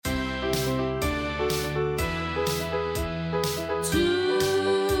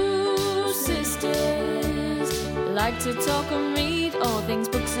like to talk and read all things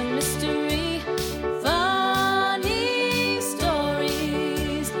books and mystery. Funny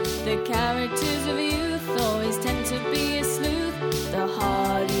stories. The characters of youth always tend to be a sleuth. The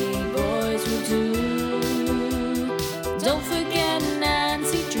Hardy Boys will do. Don't forget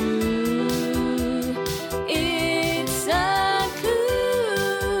Nancy Drew. It's a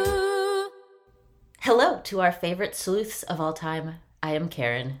clue. Hello to our favorite sleuths of all time. I am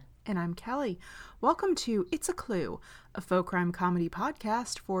Karen. And I'm Kelly. Welcome to It's a Clue, a faux crime comedy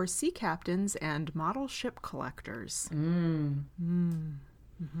podcast for sea captains and model ship collectors.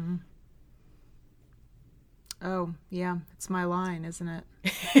 Oh, yeah, it's my line, isn't it?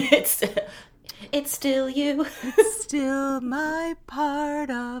 It's still you. It's still my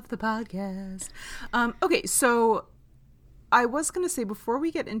part of the podcast. Okay, so I was going to say, before we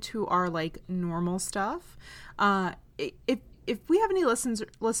get into our, normal stuff, if we have any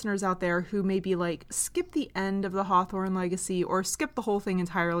listeners out there who maybe skip the end of the Hawthorne Legacy or skip the whole thing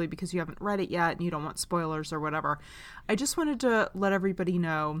entirely because you haven't read it yet and you don't want spoilers or whatever, I just wanted to let everybody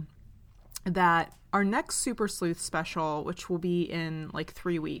know that our next Super Sleuth special, which will be in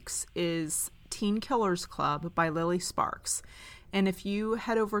 3 weeks, is Teen Killers Club by Lily Sparks. And if you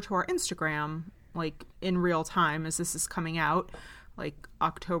head over to our Instagram, in real time as this is coming out,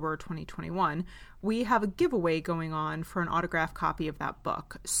 October 2021, we have a giveaway going on for an autographed copy of that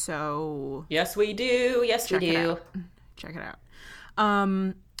book. So Yes, we do. Check it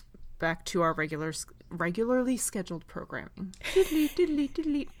out. Back to our regularly scheduled programming.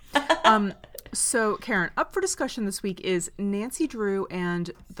 Diddly. So Karen, up for discussion this week is Nancy Drew and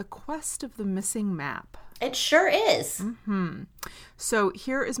the Quest of the Missing Map. It sure is. So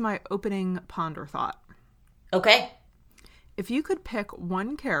here is my opening ponder thought. Okay. If you could pick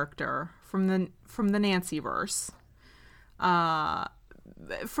one character from the Nancy verse, from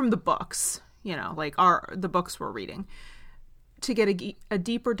the books, the books we're reading, to get a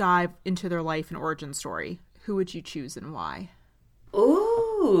deeper dive into their life and origin story, who would you choose and why?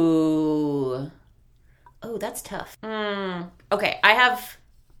 Ooh. Oh, that's tough. Okay, I have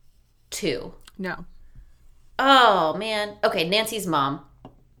two. No. Oh, man. Okay, Nancy's mom.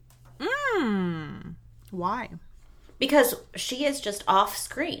 Why? Because she is just off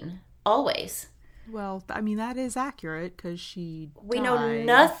screen, always. Well, I mean, that is accurate because she We died. know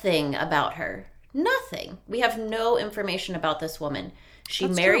nothing about her. Nothing. We have no information about this woman. She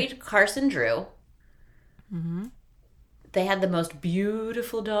That's married true. Carson Drew. They had the most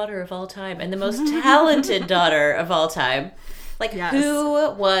beautiful daughter of all time and the most talented daughter of all time. Yes. Who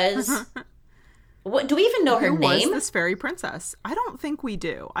was... What, do we even know her Who name? was this fairy princess? I don't think we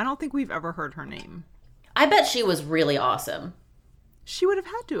do. I don't think we've ever heard her name. I bet she was really awesome. She would have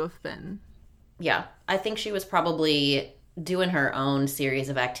had to have been. Yeah, I think she was probably doing her own series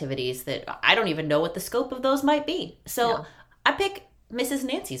of activities that I don't even know what the scope of those might be. So Yeah. I pick Mrs.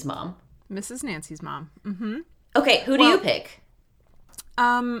 Nancy's mom. Mrs. Nancy's mom. Okay, who do you pick?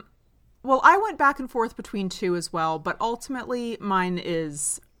 Well, I went back and forth between two as well, but ultimately mine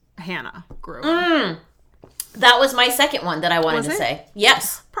is Hannah Gruen. That was my second one that I wanted Was to it? say.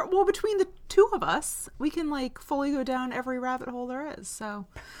 Yes. Well, between the two of us, we can fully go down every rabbit hole there is. So,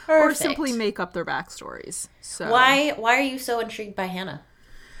 or Perfect. simply make up their backstories. So Why are you so intrigued by Hannah?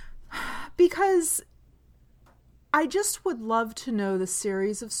 Because I just would love to know the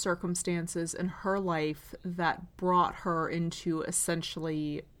series of circumstances in her life that brought her into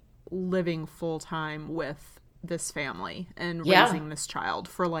essentially living full time with this family and Yeah. raising this child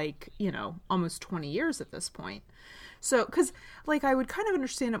for almost 20 years at this point. So, because I would kind of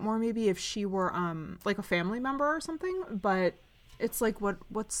understand it more maybe if she were a family member or something, but it's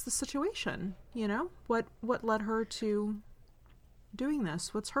what's the situation? What led her to doing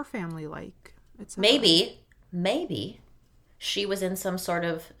this? What's her family like? Maybe she was in some sort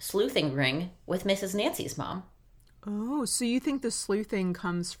of sleuthing ring with Mrs. Nancy's mom. Oh, so you think the sleuthing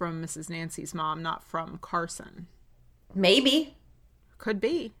comes from Mrs. Nancy's mom, not from Carson? Maybe. Could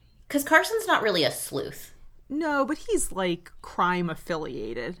be. Because Carson's not really a sleuth. No, but he's crime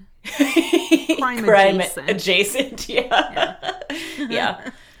affiliated. Crime adjacent. adjacent, yeah. Yeah.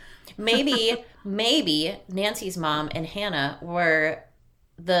 Maybe Nancy's mom and Hannah were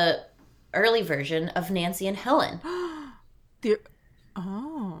the early version of Nancy and Helen.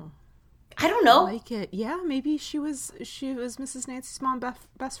 Oh. I don't know. I like it. Yeah, maybe she was Mrs. Nancy's mom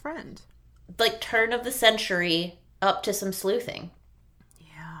best friend. Turn of the century up to some sleuthing.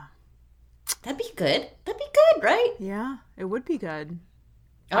 Yeah. That'd be good, right? Yeah, it would be good.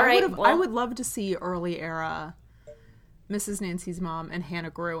 All right. I would love to see early era Mrs. Nancy's mom and Hannah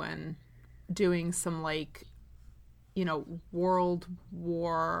Gruen doing some World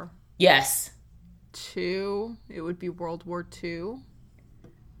War Yes. II, it would be World War II.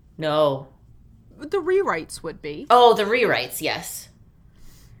 No. The rewrites would be. Oh, the rewrites, yes.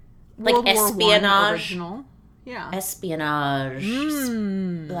 Like World War I espionage. original. Yeah. Espionage.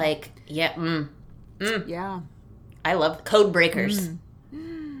 Like, yeah. Yeah. I love Code Breakers.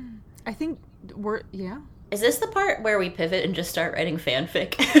 I think yeah. Is this the part where we pivot and just start writing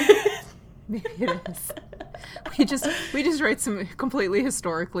fanfic? Maybe it is. We just write some completely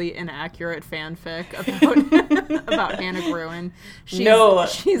historically inaccurate fanfic about Hannah Gruen. She's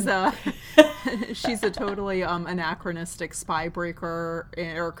a totally anachronistic spy breaker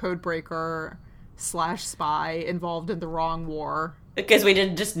or code breaker / spy involved in the wrong war. Because we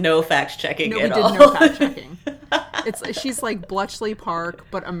did just no fact checking at all. We did no fact checking. She's like Bletchley Park,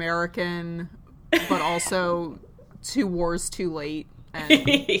 but American, but also 2 wars too late. And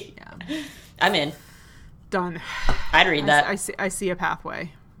yeah. I'm in. Done. I'd read that. I see a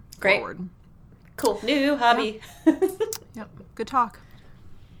pathway. Great. Forward. Cool. New hobby. Yep. Good talk.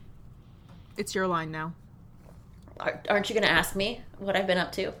 It's your line now. Aren't you going to ask me what I've been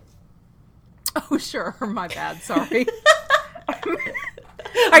up to? Oh, sure. My bad. Sorry.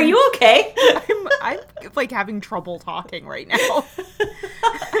 Are you okay? I'm like having trouble talking right now.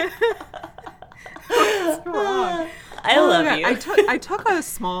 What's wrong? I love you. I took a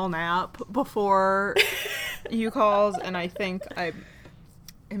small nap before you called, and I think I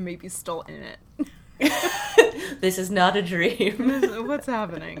am maybe still in it. This is not a dream. What's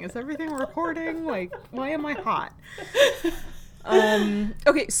happening? Is everything recording? Like, why am I hot?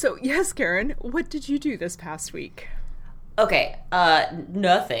 Okay, so yes, Karen, what did you do this past week? Okay,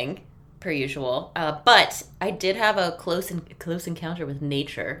 nothing per usual, but I did have a close encounter with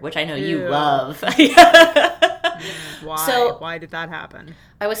nature, which I know you love. Why? So, why did that happen?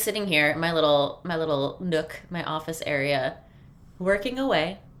 I was sitting here in my little nook, my office area, working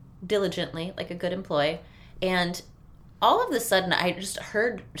away diligently like a good employee, and all of a sudden I just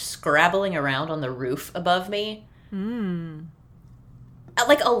heard scrabbling around on the roof above me.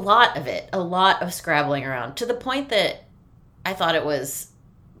 Like a lot of scrabbling around, to the point that I thought it was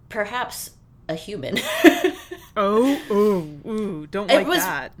perhaps a human. Don't like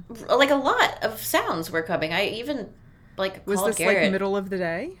that. Like a lot of sounds were coming. I even like was called this Garrett. like middle of the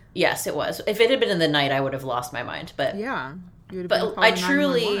day? Yes, it was. If it had been in the night, I would have lost my mind. But yeah, you would have but been I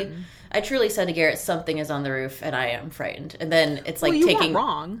calling truly said to Garrett, something is on the roof, and I am frightened. And then it's like you taking weren't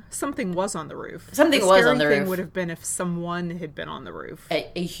wrong. Something was on the roof. Something was on the scary roof. thing would have been if someone had been on the roof.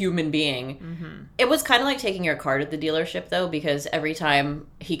 A human being. It was kind of like taking your car to the dealership, though, because every time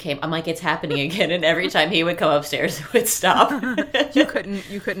he came, I'm like, it's happening again, and every time he would come upstairs, it would stop. You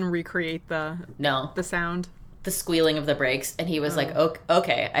couldn't recreate the sound, the squealing of the brakes, and he was like,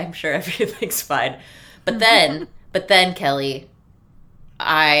 okay, I'm sure everything's fine. But then Kelly,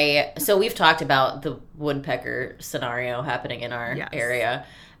 so we've talked about the woodpecker scenario happening in our area.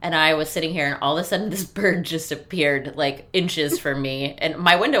 And I was sitting here, and all of a sudden this bird just appeared like inches from me. And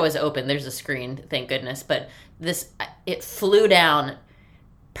my window was open. There's a screen, thank goodness. But it flew down,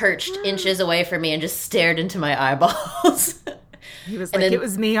 perched inches away from me, and just stared into my eyeballs. He was like, it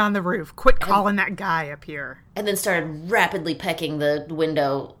was me on the roof. Quit calling that guy up here. And then started rapidly pecking the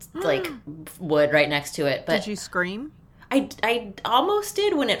window, like wood right next to it. But did you scream? I almost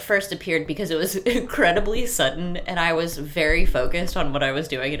did when it first appeared, because it was incredibly sudden, and I was very focused on what I was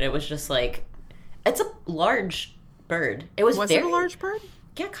doing, and it was just like, it's a large bird. It was it a large bird?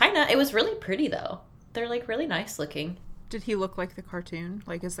 Yeah, kind of. It was really pretty, though. They're like really nice looking. Did he look like the cartoon?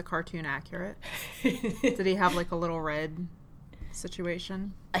 Like, is the cartoon accurate? Did he have like a little red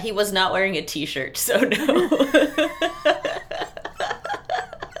situation? He was not wearing a t-shirt, so no.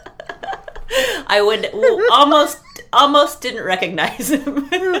 I would almost didn't recognize him.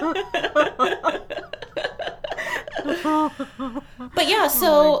 But yeah,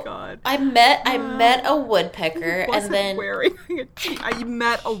 so I met a woodpecker, and then I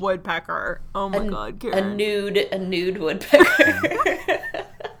met a woodpecker. Oh my god, Karen. a nude woodpecker.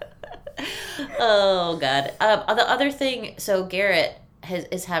 Oh god. The other thing, so Garrett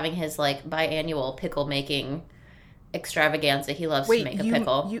is having his like biannual pickle making extravaganza. He loves to make a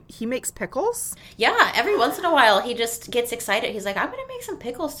pickle. He makes pickles? Yeah, every once in a while he just gets excited. He's like, I'm gonna make some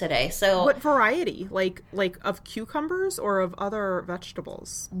pickles today. So what variety? Like of cucumbers or of other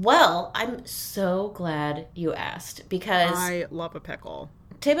vegetables? Well, I'm so glad you asked, because I love a pickle.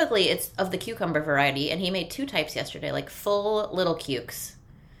 Typically it's of the cucumber variety, and he made 2 types yesterday, like full little cukes.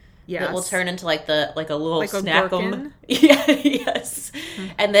 Yes. That will turn into like a little like snack 'em. A Yeah, yes. Mm-hmm.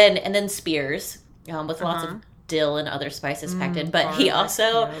 And then spears with lots of dill and other spices packed in. But he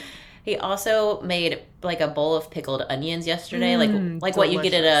also He also made like a bowl of pickled onions yesterday, like what you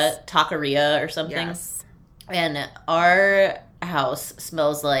get at a taqueria or something. Yes. And our house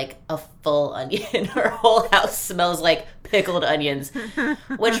smells like a full onion. Our whole house smells like pickled onions,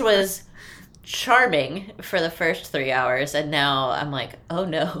 which was charming for the first 3 hours. And now I'm like, oh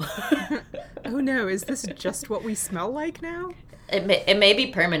no. Oh no, is this just what we smell like now? It may be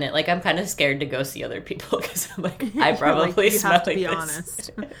permanent. Like, I'm kind of scared to go see other people because I'm like, I probably you smell have to like be this.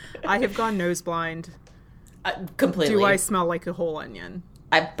 honest. I have gone nose blind. Completely. Do I smell like a whole onion?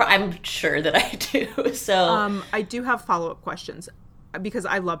 I'm sure that I do. So I do have follow-up questions because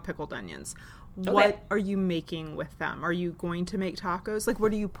I love pickled onions. What are you making with them? Are you going to make tacos? Like,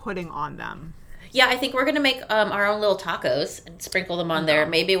 what are you putting on them? yeah, I think we're gonna make our own little tacos and sprinkle them on there,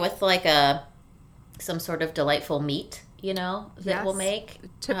 maybe with like some sort of delightful meat, that we'll make.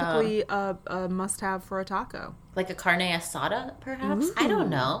 Typically a must-have for a taco. Like a carne asada, perhaps. Ooh. I don't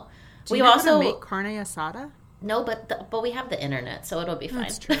know. Do you know how to make carne asada? No, but we have the internet, so it'll be fine.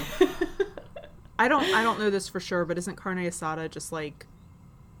 That's true. I don't know this for sure, but isn't carne asada just like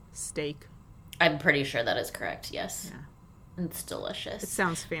steak? I'm pretty sure that is correct. Yes. Yeah. It's delicious. It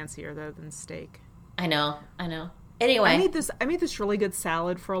sounds fancier though than steak. I know. Anyway, I made this really good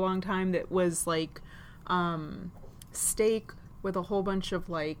salad for a long time that was like steak with a whole bunch of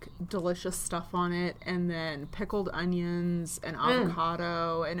like delicious stuff on it, and then pickled onions and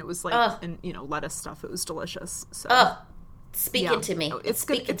avocado, and it was like and lettuce stuff. It was delicious. So speaking to me. It's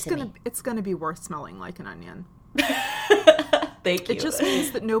gonna be worth smelling like an onion. Thank you. It just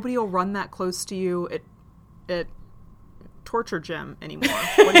means that nobody will run that close to you at torture gym anymore.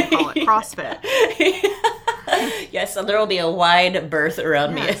 What do you call it? CrossFit. Yes, so there will be a wide berth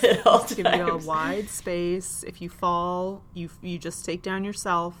around me at all times. Give you a wide space. If you fall, you just take down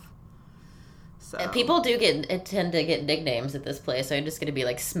yourself. So People tend to get nicknames at this place, so I'm just going to be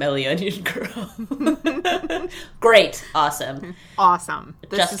like Smelly Onion Girl. Great. Awesome. Awesome.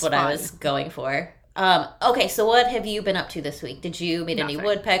 Just what fun. I was going for. Okay, so what have you been up to this week? Did you meet any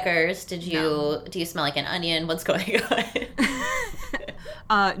woodpeckers? Do you smell like an onion? What's going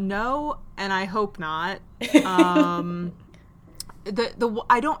on? No, and I hope not.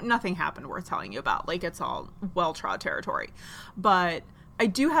 Nothing happened worth telling you about. Like, it's all well-trod territory. But I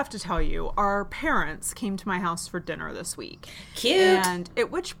do have to tell you, our parents came to my house for dinner this week. Cute. And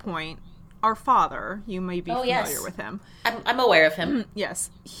at which point, our father, you may be familiar with him. I'm aware of him. Yes.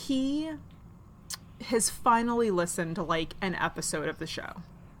 He has finally listened to like an episode of the show.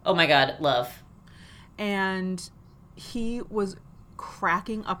 Oh my God, love. And he was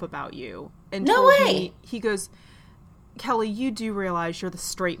cracking up about you. And no way! He goes, Kelly, you do realize you're the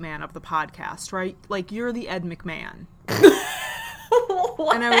straight man of the podcast, right? Like, you're the Ed McMahon.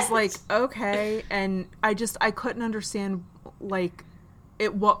 And I was like, okay. And I couldn't understand, like,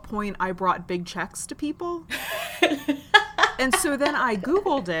 at what point I brought big checks to people. And so then I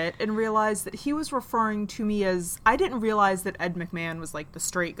Googled it and realized that he was referring to me as... I didn't realize that Ed McMahon was, like, the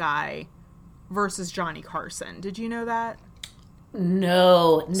straight guy versus Johnny Carson. Did you know that?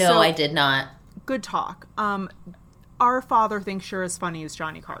 No, I did not. Good talk. Our father thinks you're as funny as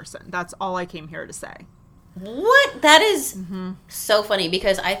Johnny Carson. That's all I came here to say. What? That is so funny,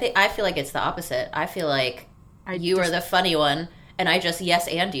 because I feel like it's the opposite. I feel like you are the funny one, and I just yes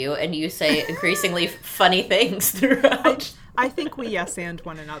and you, and you say increasingly funny things throughout. I think we yes and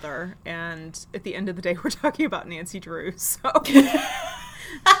one another, and at the end of the day, we're talking about Nancy Drew, so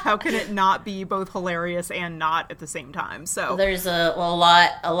how can it not be both hilarious and not at the same time? So there's a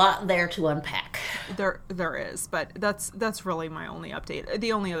lot there to unpack. There is, but that's really my only update.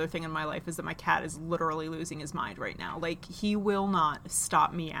 The only other thing in my life is that my cat is literally losing his mind right now. Like, he will not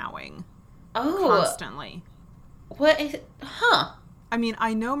stop meowing constantly. What is it? Huh? I mean,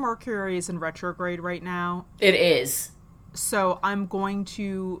 I know Mercury is in retrograde right now. It is. So I'm going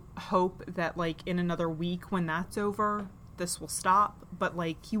to hope that, like, in another week when that's over, this will stop. But,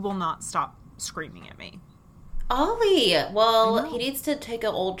 like, he will not stop screaming at me. Ollie! Well, he needs to take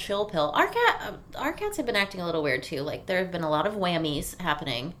an old chill pill. Our cats have been acting a little weird, too. Like, there have been a lot of whammies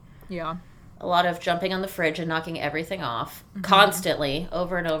happening. Yeah. A lot of jumping on the fridge and knocking everything off. Constantly.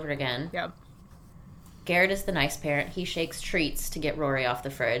 Over and over again. Yep. Garrett is the nice parent. He shakes treats to get Rory off the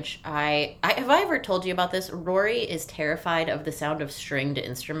fridge. Have I ever told you about this? Rory is terrified of the sound of stringed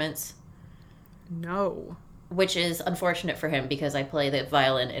instruments. No. Which is unfortunate for him, because I play the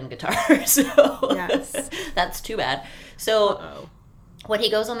violin and guitar. So yes. That's too bad. So when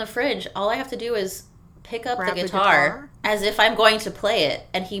he goes on the fridge, all I have to do is pick up the guitar as if I'm going to play it,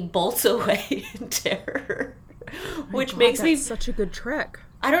 and he bolts away in terror. Which makes me such a good trick.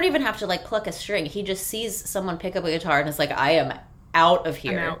 I don't even have to, like, pluck a string. He just sees someone pick up a guitar and is like, I am out of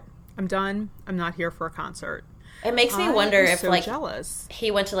here. I'm done. I'm not here for a concert. It makes me I wonder was if so like jealous.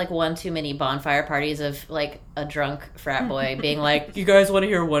 he went to like one too many bonfire parties of like a drunk frat boy being like, "You guys want to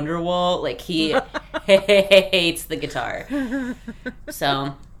hear Wonderwall?" Like he hates the guitar.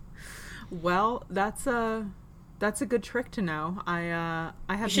 So, Well, that's a good trick to know. I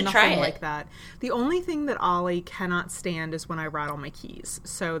have should try nothing it. like that. The only thing that Ollie cannot stand is when I rattle my keys.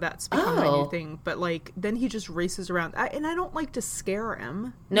 So that's become my Oh. new thing. But like then he just races around, and I don't like to scare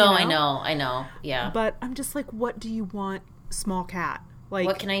him. no, you I know. Yeah. But I'm just like, what do you want, small cat? Like,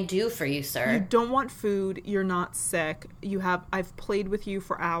 What can I do for you, you sir? don't want food. You're not sick. I've played with you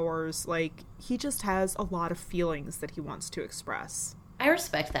for hours. Like, he just has a lot of feelings that he wants to express. I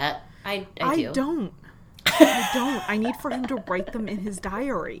respect that. I do. I don't. I need for him to write them in his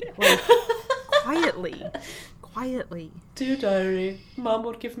diary. Like, quietly. Dear diary, Mom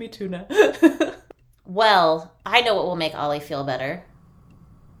won't give me tuna. Well, I know what will make Ollie feel better.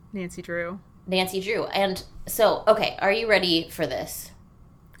 Nancy Drew. Nancy Drew. And so, okay, are you ready for this?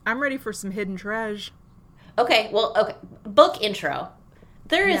 I'm ready for some hidden treasure. Okay. Book intro.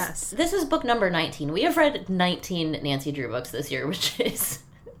 Yes. This is book number 19. We have read 19 Nancy Drew books this year, which is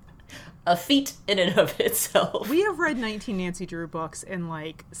a feat in and of itself. We have read 19 Nancy Drew books in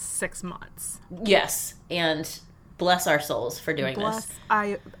like 6 months. Yes, and bless our souls for doing this.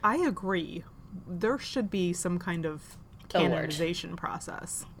 I agree. There should be some kind of Award. canonization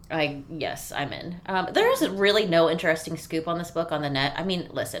process. Yes, I'm in. There is really no interesting scoop on this book on the net. I mean,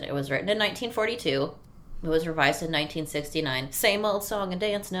 listen, it was written in 1942. It was revised in 1969. Same old song and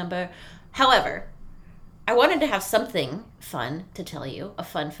dance number. However, I wanted to have something fun to tell you, a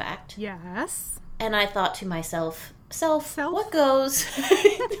fun fact. Yes. And I thought to myself, Self? what goes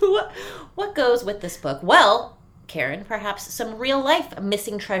what goes with this book? Well, Karen, perhaps some real life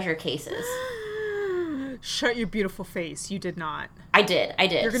missing treasure cases. Shut your beautiful face. You did not. I did.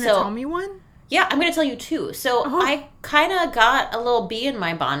 You're going to tell me one? Yeah, I'm going to tell you two. So I kind of got a little bee in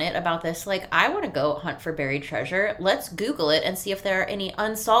my bonnet about this. Like, I want to go hunt for buried treasure. Let's Google it and see if there are any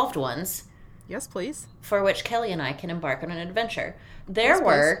unsolved ones Yes, please. for which Kelly and I can embark on an adventure. Yes,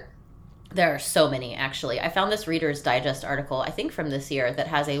 There are so many, actually. I found this Reader's Digest article, I think from this year, that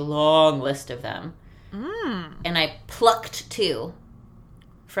has a long list of them. And I plucked two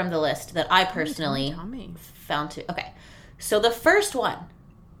from the list that I personally Tell me. found two. Okay, so the first one,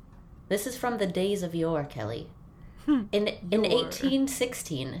 this is from the days of yore, Kelly. In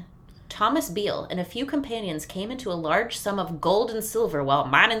 1816, Thomas Beale and a few companions came into a large sum of gold and silver while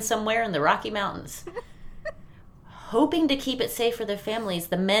mining somewhere in the Rocky Mountains. Hoping to keep it safe for their families,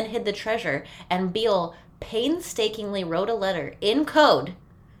 the men hid the treasure, and Beale painstakingly wrote a letter in code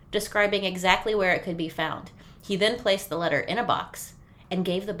describing exactly where it could be found. He then placed the letter in a box and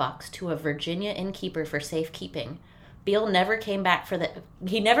gave the box to a Virginia innkeeper for safekeeping. Beale never came back for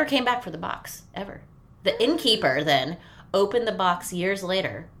the box, ever. The innkeeper then opened the box years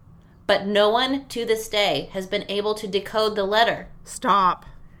later, but no one to this day has been able to decode the letter. Stop.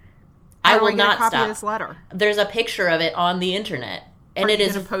 I How do will get a not copy stop. of this letter? There's a picture of it on the internet. And Are it you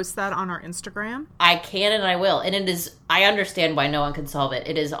is going to post that on our Instagram? I can and I will. And it is I understand why no one can solve it.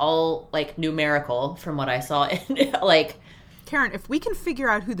 It is all like numerical from what I saw. Like Karen, if we can figure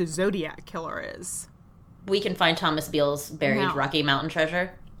out who the Zodiac killer is, we can find Thomas Beale's buried No. Rocky Mountain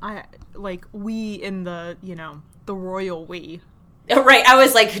treasure. we in the, the royal we. Oh, right. I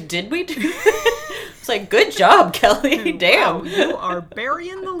was like, did we do It's like, good job, Kelly. Damn. Wow, you are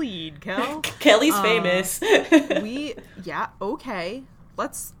burying the lead, Kel. Kelly's famous. Okay.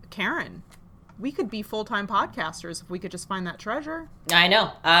 Karen, we could be full-time podcasters if we could just find that treasure. I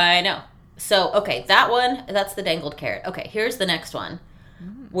know. So, okay, that's the dangled carrot. Okay, here's the next one,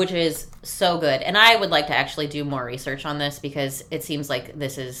 which is so good. And I would like to actually do more research on this because it seems like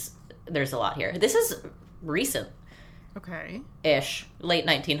there's a lot here. This is recent-ish, Okay. late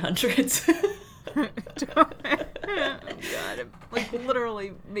 1900s. Oh, God, it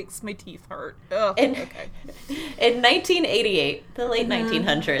literally makes my teeth hurt. Ugh, okay. In 1988, the late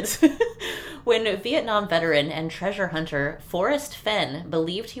 1900s, when Vietnam veteran and treasure hunter Forrest Fenn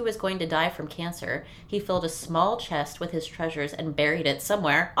believed he was going to die from cancer, he filled a small chest with his treasures and buried it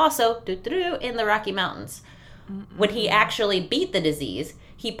somewhere, also in the Rocky Mountains. When he actually beat the disease,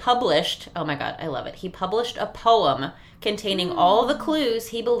 he published, oh my God, I love it. He published a poem containing all the clues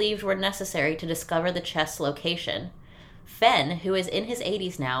he believed were necessary to discover the chest's location. Fenn, who is in his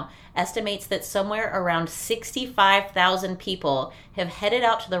 80s now, estimates that somewhere around 65,000 people have headed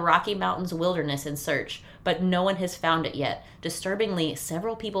out to the Rocky Mountains wilderness in search, but no one has found it yet. Disturbingly,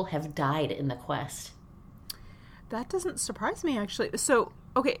 several people have died in the quest. That doesn't surprise me, actually. So,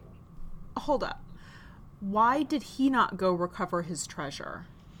 okay, hold up. Why did he not go recover his treasure?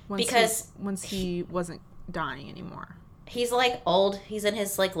 once he wasn't dying anymore. He's like old. He's in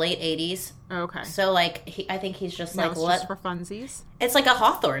his like late 80s. Okay. So like I think he's just like what? Just for funsies. It's like a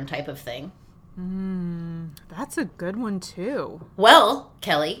Hawthorne type of thing. That's a good one too. Well,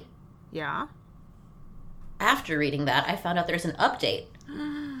 Kelly, Yeah. after reading that, I found out there's an update.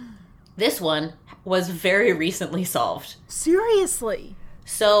 This one was very recently solved. Seriously.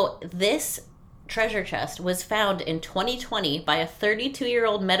 So this treasure chest was found in 2020 by a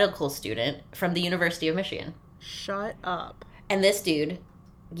 32-year-old medical student from the University of Michigan. Shut up. And this dude,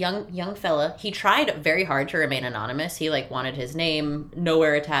 young fella, he tried very hard to remain anonymous. He like wanted his name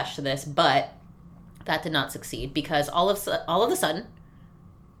nowhere attached to this, but that did not succeed because all of a sudden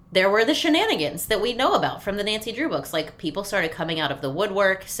there were the shenanigans that we know about from the Nancy Drew books. Like people started coming out of the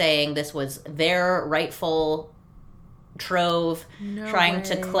woodwork saying this was their rightful trove, trying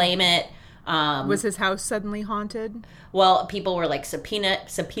to claim it. Was his house suddenly haunted? Well, people were like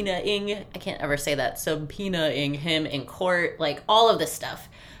subpoenaing, I can't ever say that, subpoenaing him in court, like all of this stuff.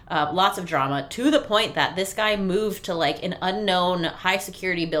 Lots of drama, to the point that this guy moved to like an unknown high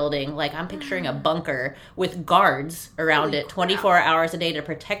security building, like I'm picturing a bunker with guards around it 24 hours a day to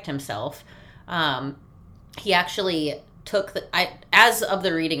protect himself. He actually took as of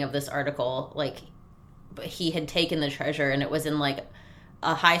the reading of this article, like he had taken the treasure and it was in like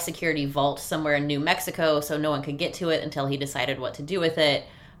a high security vault somewhere in New Mexico, so no one could get to it until he decided what to do with it.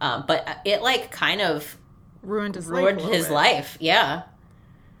 But it like kind of ruined his life. Yeah.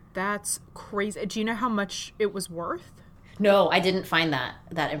 That's crazy. Do you know how much it was worth? No, I didn't find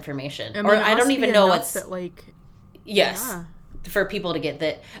that information. I mean, I don't even know what's that, like. Yes. Yeah. For people to get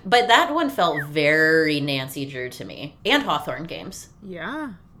that. But that one felt very Nancy Drew to me. And Hawthorne Games.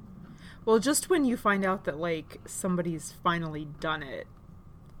 Yeah. Well, just when you find out that, like, somebody's finally done it,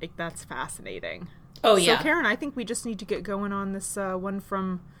 like, that's fascinating. Oh, yeah. So, Karen, I think we just need to get going on this one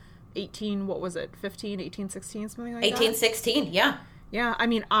from 1816, something like that? 1816, yeah. Yeah, I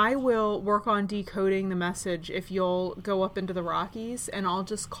mean, I will work on decoding the message if you'll go up into the Rockies, and I'll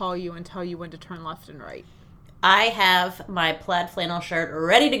just call you and tell you when to turn left and right. I have my plaid flannel shirt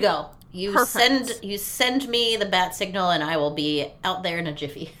ready to go. You send me the bat signal, and I will be out there in a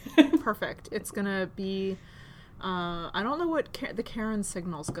jiffy. Perfect. It's going to be... I don't know what the Karen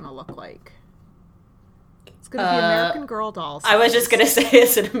signal's going to look like. It's going to be American Girl doll size. I was just going to say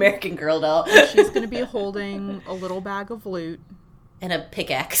it's an American Girl doll. And she's going to be holding a little bag of loot. And a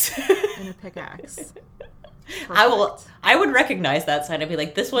pickaxe. I would recognize that sign. I'd be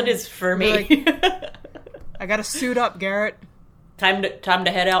like, this one is for me. Like, I gotta suit up, Garrett. Time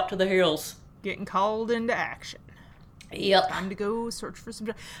to head out to the hills. Getting called into action. Yep. Time to go search for some...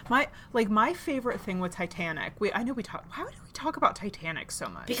 My favorite thing with Titanic... Why do we talk about Titanic so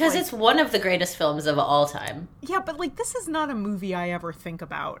much? Because it's one of the greatest films of all time. Yeah, but, like, this is not a movie I ever think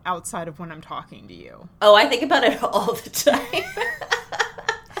about outside of when I'm talking to you. Oh, I think about it all the time.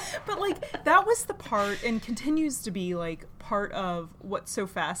 But, like, that was the part, and continues to be, like, part of what's so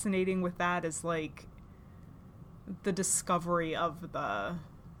fascinating with that is, like, the discovery of the...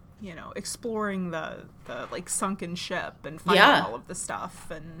 you know, exploring the like sunken ship and finding all of the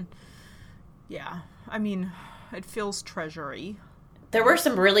stuff, and I mean, it feels treasury. There were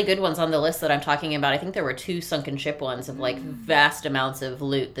some really good ones on the list that I'm talking about. I think there were 2 sunken ship ones of like vast amounts of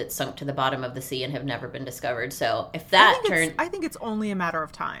loot that sunk to the bottom of the sea and have never been discovered. So if that I think it's only a matter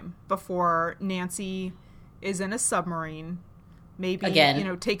of time before Nancy is in a submarine, maybe again, you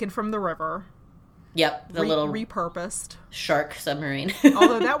know, taken from the river. Yep, the little repurposed shark submarine.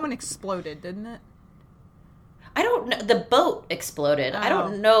 Although that one exploded, didn't it? I don't know. The boat exploded. I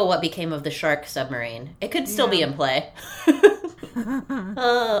don't know what became of the shark submarine. It could still be in play.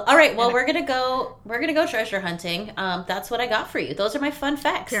 All right. Well, we're gonna go treasure hunting. That's what I got for you. Those are my fun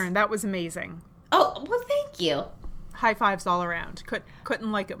facts. Karen, that was amazing. Oh, well, thank you. High fives all around.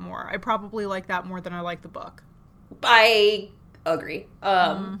 Couldn't like it more. I probably like that more than I like the book. I agree.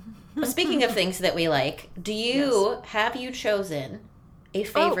 Speaking of things that we like, have you chosen a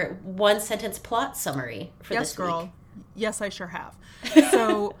favorite one-sentence plot summary for this week? Yes, girl. Yes, I sure have.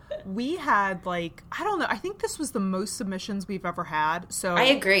 So we had, like, I don't know, I think this was the most submissions we've ever had. So I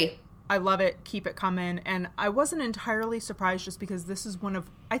agree. I love it. Keep it coming. And I wasn't entirely surprised just because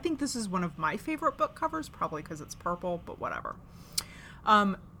I think this is one of my favorite book covers, probably because it's purple, but whatever.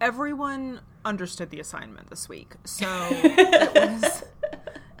 Everyone understood the assignment this week. So it was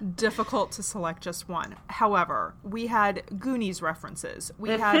difficult to select just one. However, we had Goonies references.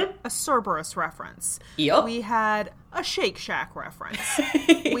 We had a Cerberus reference. Yep. We had a Shake Shack reference.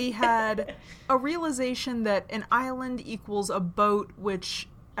 We had a realization that an island equals a boat, which,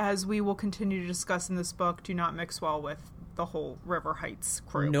 as we will continue to discuss in this book, do not mix well with the whole River Heights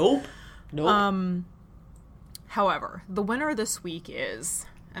crew. Nope. However, the winner this week is,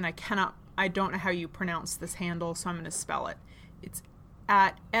 and I don't know how you pronounce this handle, so I'm going to spell it. It's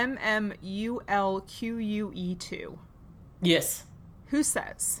at MMULQUE2. Yes. Who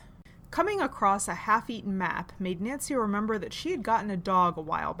says, coming across a half-eaten map made Nancy remember that she had gotten a dog a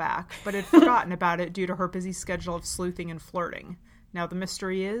while back, but had forgotten about it due to her busy schedule of sleuthing and flirting. Now the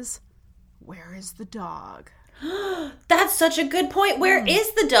mystery is, where is the dog? That's such a good point. Where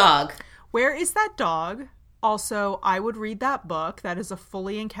is the dog? Where is that dog? Also, I would read that book. That is a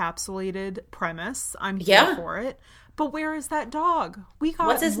fully encapsulated premise. I'm here for it. But where is that dog? We got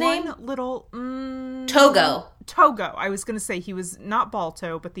What's his name? Little... Togo. Togo. I was going to say he was not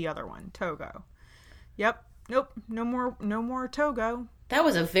Balto, but the other one. Togo. Yep. Nope. No more Togo. That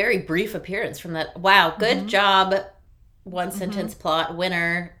was a very brief appearance from that. Wow. Good job. One sentence plot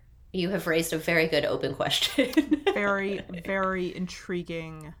winner. You have raised a very good open question. Very, very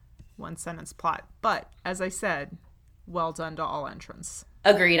intriguing one sentence plot. But as I said, well done to all entrants.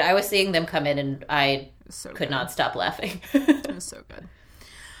 Agreed. I was seeing them come in and I could not stop laughing. It was so good.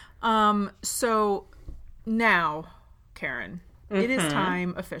 So now, Karen, it is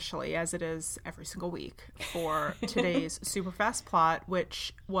time officially, as it is every single week, for today's super fast plot,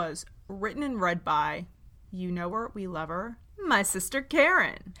 which was written and read by, you know her, we love her, my sister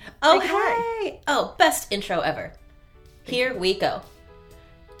Karen. Oh, hey! Oh, best intro ever. Here we go.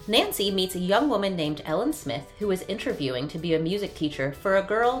 Nancy meets a young woman named Ellen Smith who is interviewing to be a music teacher for a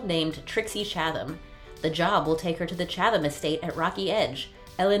girl named Trixie Chatham. The job will take her to the Chatham estate at Rocky Edge.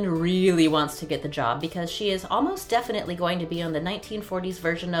 Ellen really wants to get the job because she is almost definitely going to be on the 1940s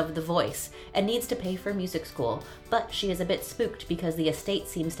version of The Voice and needs to pay for music school, but she is a bit spooked because the estate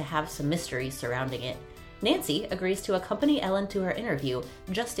seems to have some mysteries surrounding it. Nancy agrees to accompany Ellen to her interview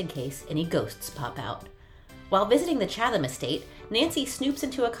just in case any ghosts pop out. While visiting the Chatham estate, Nancy snoops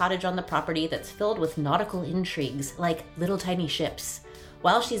into a cottage on the property that's filled with nautical intrigues, like little tiny ships.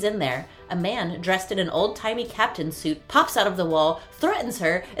 While she's in there, a man dressed in an old-timey captain's suit pops out of the wall, threatens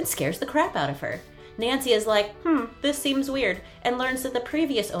her, and scares the crap out of her. Nancy is like, this seems weird, and learns that the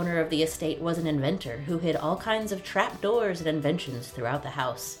previous owner of the estate was an inventor who hid all kinds of trapdoors and inventions throughout the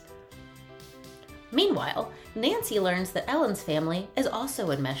house. Meanwhile, Nancy learns that Ellen's family is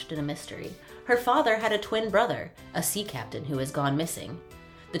also enmeshed in a mystery. Her father had a twin brother, a sea captain who has gone missing.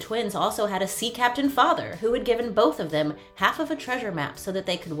 The twins also had a sea captain father who had given both of them half of a treasure map so that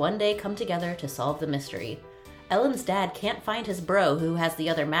they could one day come together to solve the mystery. Ellen's dad can't find his bro who has the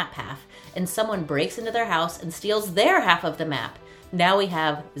other map half, and someone breaks into their house and steals their half of the map. Now we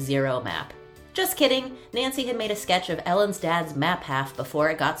have zero map. Just kidding, Nancy had made a sketch of Ellen's dad's map half before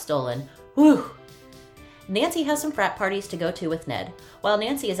it got stolen. Whew! Nancy has some frat parties to go to with Ned. While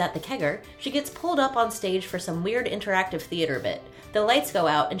Nancy is at the kegger, she gets pulled up on stage for some weird interactive theater bit. The lights go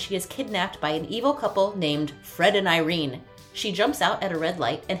out and she is kidnapped by an evil couple named Fred and Irene. She jumps out at a red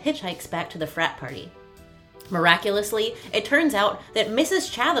light and hitchhikes back to the frat party. Miraculously, it turns out that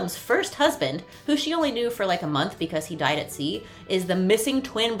Mrs. Chatham's first husband, who she only knew for like a month because he died at sea, is the missing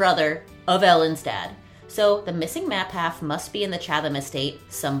twin brother of Ellen's dad. So the missing map half must be in the Chatham estate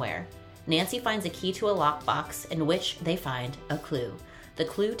somewhere. Nancy finds a key to a lockbox in which they find a clue. The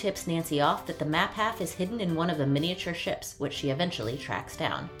clue tips Nancy off that the map half is hidden in one of the miniature ships, which she eventually tracks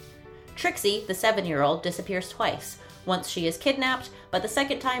down. Trixie, the 7-year-old, disappears twice. Once she is kidnapped, but the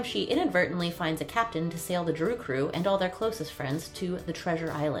second time she inadvertently finds a captain to sail the Drew crew and all their closest friends to the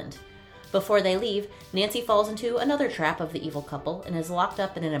Treasure Island. Before they leave, Nancy falls into another trap of the evil couple and is locked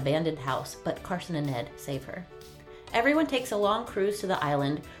up in an abandoned house, but Carson and Ned save her. Everyone takes a long cruise to the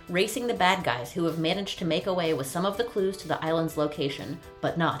island, racing the bad guys who have managed to make away with some of the clues to the island's location,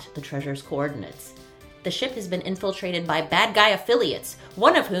 but not the treasure's coordinates. The ship has been infiltrated by bad guy affiliates,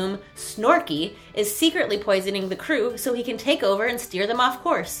 one of whom, Snorky, is secretly poisoning the crew so he can take over and steer them off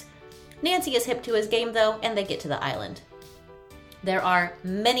course. Nancy is hip to his game though, and they get to the island. There are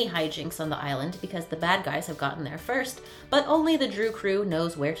many hijinks on the island because the bad guys have gotten there first, but only the Drew crew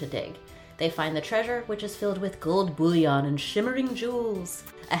knows where to dig. They find the treasure, which is filled with gold bullion and shimmering jewels.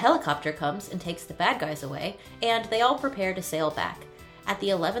 A helicopter comes and takes the bad guys away, and they all prepare to sail back. At the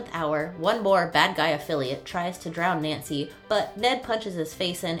 11th hour, one more bad guy affiliate tries to drown Nancy, but Ned punches his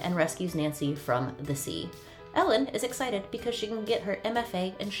face in and rescues Nancy from the sea. Ellen is excited because she can get her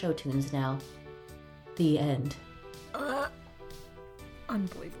MFA in show tunes now. The end.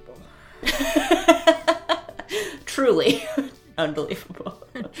 Unbelievable. Truly unbelievable.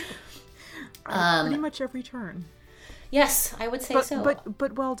 Pretty much every turn. Yes, I would say so.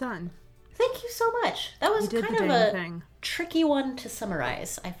 But well done. Thank you so much. That was kind of a thing. tricky one to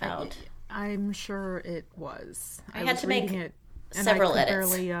summarize, I found. I'm sure it was. I had was to make reading it, and several I could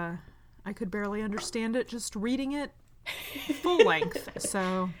edits. I could barely understand it just reading it full length.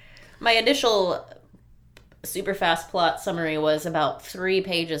 So My initial super fast plot summary was about 3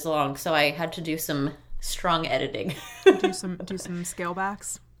 pages long, so I had to do some strong editing. do some scale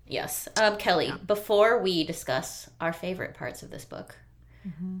backs. Yes. Kelly, before we discuss our favorite parts of this book,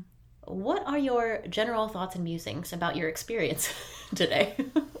 what are your general thoughts and musings about your experience today?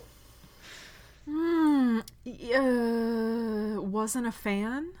 Wasn't a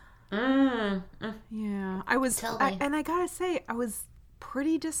fan. Yeah, I was. Tell me. And I gotta say, I was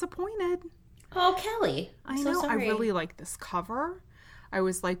pretty disappointed. Oh, Kelly. I'm I so know. sorry. I really like this cover. I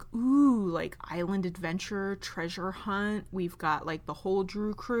was like, ooh, like island adventure, treasure hunt. We've got like the whole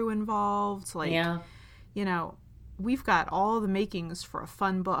Drew crew involved. Like, Yeah. you know, we've got all the makings for a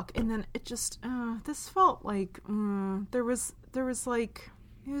fun book. And then it just, this felt like, there was like,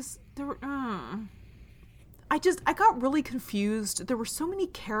 it was, there were, I got really confused. There were so many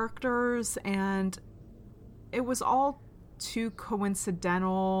characters and it was all too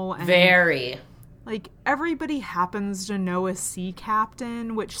coincidental. And Very. like everybody happens to know a sea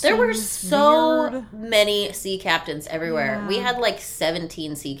captain, which There were seems so weird. many sea captains everywhere. Yeah. We had like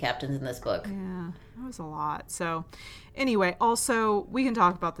 17 sea captains in this book. Yeah, that was a lot. So anyway, also we can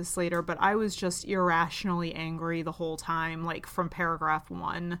talk about this later, but I was just irrationally angry the whole time, like from paragraph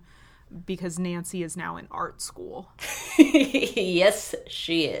 1, because Nancy is now in art school. Yes,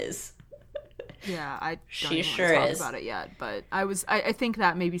 she is. Yeah, I don't She even sure want to is. talk about it yet, but I think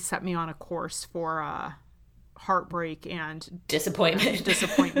that maybe set me on a course for heartbreak and Disappointment.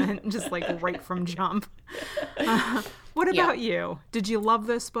 disappointment, just like right from jump. What about you? Did you love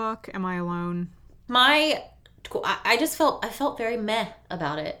this book? Am I alone? I felt very meh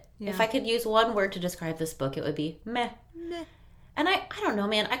about it. Yeah. If I could use one word to describe this book, it would be meh. Meh. And I don't know,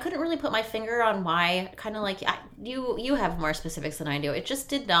 man. I couldn't really put my finger on why. Kind of like you have more specifics than I do. It just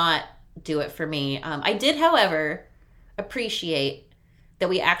did not do it for me. I did, however, appreciate that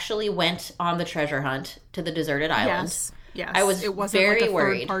we actually went on the treasure hunt to the deserted island. Yes. I was It wasn't very like a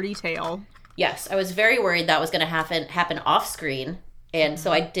worried. third-party tale. Yes, I was very worried that was going to happen off screen. And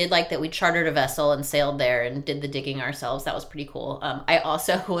so I did like that we chartered a vessel and sailed there and did the digging ourselves. That was pretty cool. I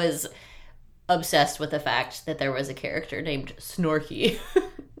also was obsessed with the fact that there was a character named Snorky.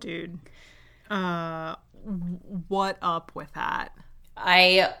 Dude. What up with that?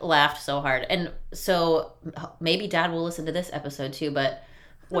 I laughed so hard. And so maybe Dad will listen to this episode too, but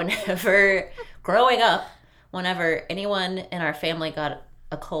growing up, whenever anyone in our family got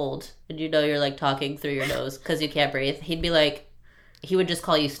a cold and you're like talking through your nose because you can't breathe, he would just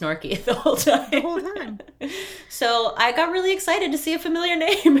call you Snorky the whole time. The whole time. So I got really excited to see a familiar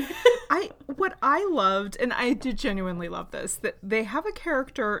name. What I loved, and I did genuinely love this, that they have a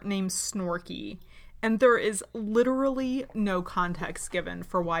character named Snorky, and there is literally no context given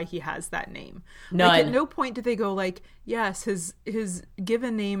for why he has that name. None. Like, at no point do they go like, yes, his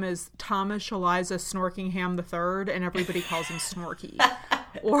given name is Thomas Eliza Snorkingham III, and everybody calls him Snorky.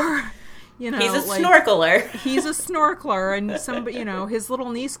 Or, you know, He's a like, snorkeler. he's a snorkeler, and somebody, you know, his little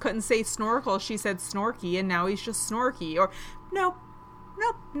niece couldn't say snorkel, she said snorky, and now he's just Snorky. Or, no.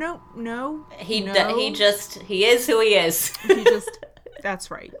 He is who he is.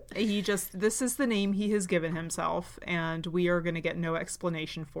 That's right. This is the name he has given himself, and we are going to get no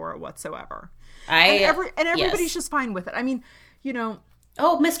explanation for it whatsoever. Everybody's yes. just fine with it. I mean, you know.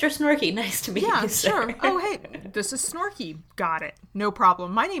 Oh, Mr. Snorky, nice to meet Yeah, you, sir. sure. Oh, hey, this is Snorky. Got it. No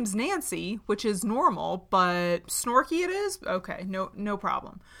problem. My name's Nancy, which is normal, but Snorky it is? Okay, no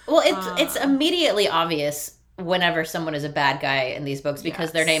problem. Well, it's immediately obvious whenever someone is a bad guy in these books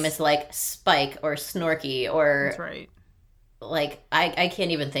because their name is like Spike or Snorky or That's right. like I can't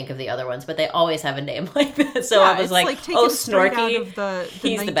even think of the other ones, but they always have a name like that. So Yeah, I was it's like taken oh, straight Snorky, out of the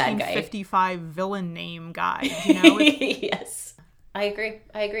he's the bad guy. 1955 villain name guide, you know? Yes, I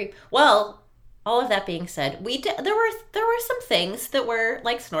agree. Well, all of that being said, there were some things that were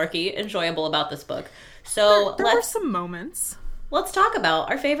like Snorky enjoyable about this book. So there were some moments. Let's talk about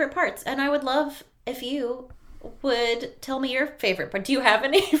our favorite parts, and I would love if you would tell me your favorite part. Do you have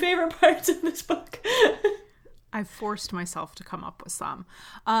any favorite parts in this book? I've forced myself to come up with some.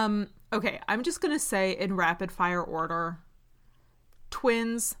 Okay, I'm just going to say in rapid fire order.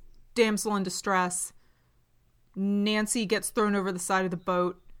 Twins, damsel in distress, Nancy gets thrown over the side of the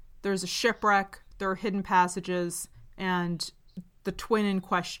boat, there's a shipwreck, there are hidden passages, and the twin in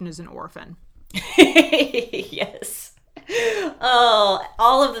question is an orphan. Yes. Oh,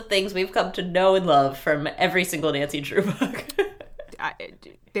 all of the things we've come to know and love from every single Nancy Drew book.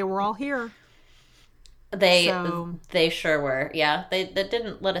 They were all here. They sure were. Yeah, they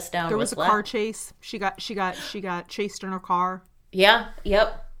didn't let us down. There was a car chase. She got chased in her car. Yeah.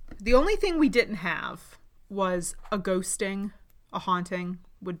 Yep. The only thing we didn't have was a ghosting, a haunting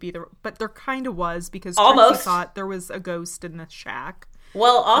would be but there kind of was because Trixie thought there was a ghost in the shack.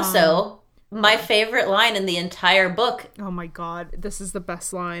 Well, also, my favorite line in the entire book. Oh my God, this is the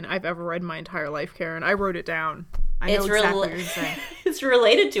best line I've ever read in my entire life, Karen. I wrote it down. I know exactly what you're saying. It's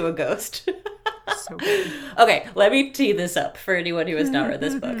related to a ghost. So good. Okay, let me tee this up for anyone who has not read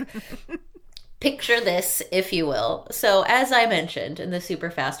this book. Picture this, if you will. So, as I mentioned in the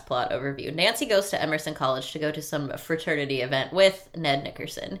super fast plot overview, Nancy goes to Emerson College to go to some fraternity event with Ned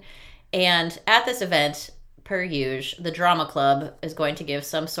Nickerson. And at this event, per usual, the drama club is going to give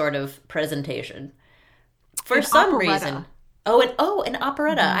some sort of presentation. For some reason. An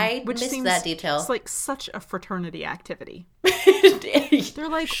operetta. I missed that detail. It's like such a fraternity activity. They're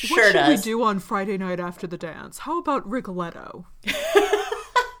like, sure what should we do on Friday night after the dance? How about Rigoletto?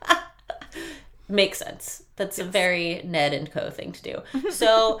 Makes sense. That's a very Ned and Co. thing to do.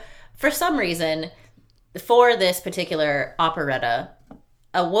 So, for some reason, for this particular operetta,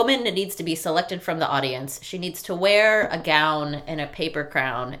 a woman needs to be selected from the audience. She needs to wear a gown and a paper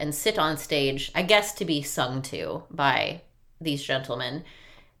crown and sit on stage, I guess, to be sung to by these gentlemen.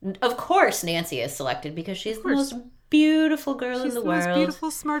 Of course, Nancy is selected because she's the most beautiful girl in the world. She's the most beautiful,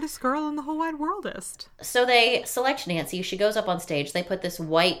 smartest girl in the whole wide worldest. So they select Nancy. She goes up on stage. They put this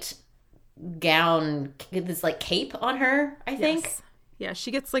white gown, this like cape on her, I think. Yes. Yeah,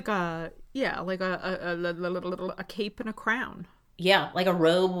 she gets like a cape and a crown. Yeah, like a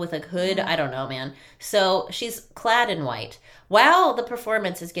robe with a hood. I don't know, man. So she's clad in white. While the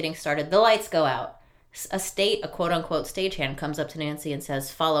performance is getting started, the lights go out. A quote-unquote stagehand comes up to Nancy and says,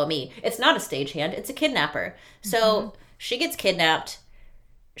 "Follow me." It's not a stagehand. It's a kidnapper. So she gets kidnapped.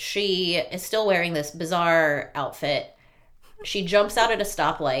 She is still wearing this bizarre outfit. She jumps out at a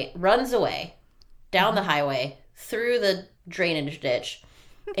stoplight, runs away, down the highway, through the drainage ditch,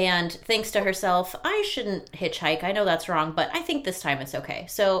 and thinks to herself, I shouldn't hitchhike. I know that's wrong, but I think this time it's okay.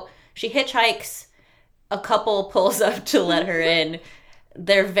 So she hitchhikes. A couple pulls up to let her in.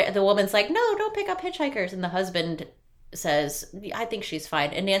 The woman's like, no, don't pick up hitchhikers. And the husband says, I think she's fine.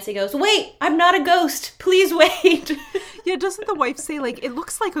 And Nancy goes, wait, I'm not a ghost. Please wait. Yeah, doesn't the wife say, like, it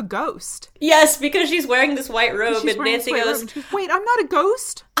looks like a ghost? Yes, because she's wearing this white robe. And Nancy goes, wait, I'm not a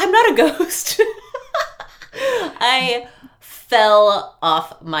ghost? I'm not a ghost. I fell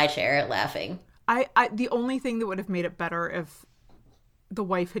off my chair laughing. The only thing that would have made it better if the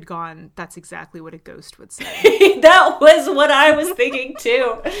wife had gone, that's exactly what a ghost would say. That was what I was thinking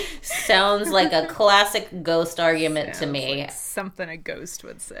too. Sounds like a classic ghost argument to me. Like something a ghost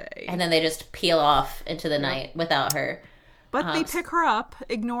would say. And then they just peel off into the night without her. But they pick her up,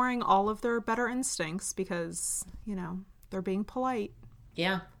 ignoring all of their better instincts because, they're being polite.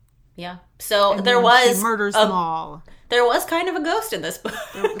 Yeah. Yeah. So and there was... She murders them all. There was kind of a ghost in this book.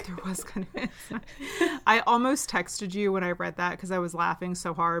 There was kind of... I almost texted you when I read that because I was laughing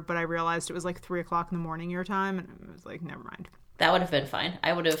so hard, but I realized it was like 3 o'clock in the morning your time, and I was like, never mind. That would have been fine.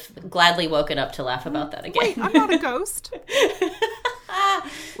 I would have gladly woken up to laugh about that again. Wait, I'm not a ghost.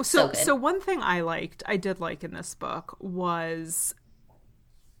 So one thing I did like in this book was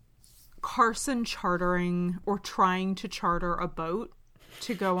Carson chartering or trying to charter a boat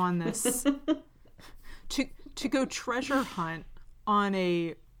to go on this to go treasure hunt on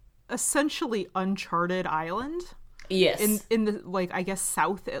a essentially uncharted island. Yes. In the, like, I guess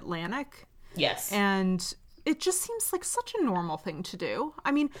South Atlantic. Yes. And it just seems like such a normal thing to do.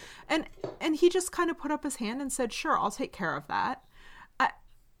 I mean, and he just kind of put up his hand and said, "Sure, I'll take care of that."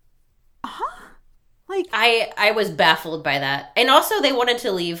 Like, I was baffled by that. And also they wanted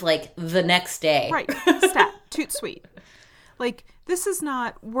to leave like the next day. Right. Stat. Toot sweet. Like, this is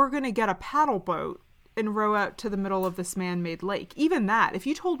not, we're going to get a paddle boat and row out to the middle of this man-made lake. Even that, if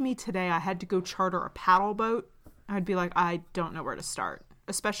you told me today I had to go charter a paddle boat, I'd be like, I don't know where to start,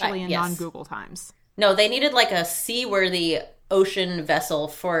 especially in non-Google times. No, they needed like a seaworthy ocean vessel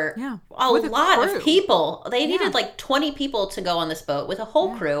for a lot of people. They needed like 20 people to go on this boat with a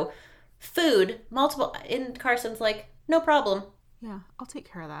whole crew, food, multiple. And Carson's like, no problem. Yeah, I'll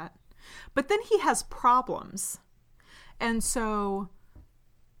take care of that. But then he has problems. And so,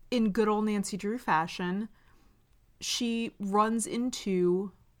 in good old Nancy Drew fashion, she runs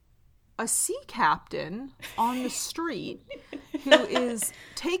into a sea captain on the street who is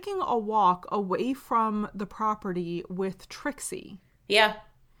taking a walk away from the property with Trixie. Yeah.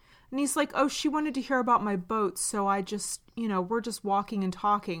 And he's like, oh, she wanted to hear about my boat, so I just, we're just walking and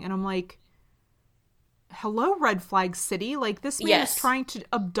talking. And I'm like, hello, Red Flag City. Like, this man Yes. is trying to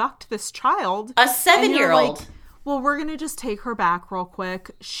abduct this child. A And you're 7-year-old. like, well, we're going to just take her back real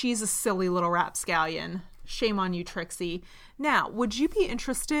quick. She's a silly little rapscallion. Shame on you, Trixie. Now, would you be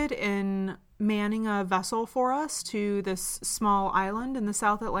interested in manning a vessel for us to this small island in the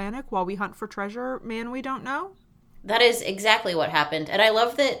South Atlantic while we hunt for treasure, man we don't know? That is exactly what happened. And I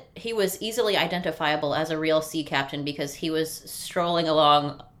love that he was easily identifiable as a real sea captain because he was strolling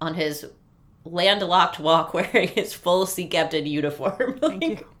along on his landlocked walk wearing his full sea captain uniform. Thank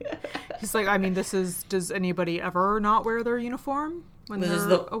you. He's like, I mean, does anybody ever not wear their uniform when This is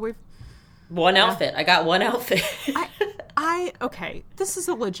they're away? One outfit. I got one outfit. Okay, this is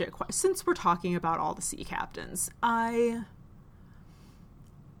a legit question. Since we're talking about all the sea captains,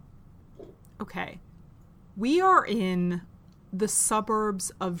 okay. We are in the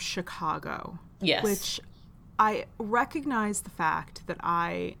suburbs of Chicago. Yes. Which I recognize the fact that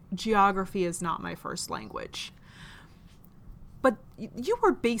geography is not my first language. But you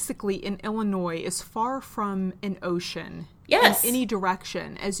were basically in Illinois as far from an ocean Yes. in any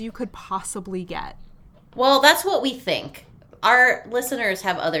direction as you could possibly get. Well, that's what we think. Our listeners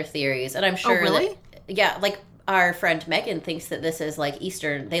have other theories, and I'm sure really? that like our friend Megan thinks that this is like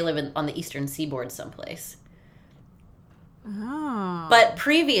Eastern. They live on the Eastern Seaboard someplace. Oh. But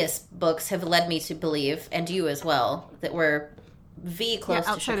previous books have led me to believe, and you as well, that we're close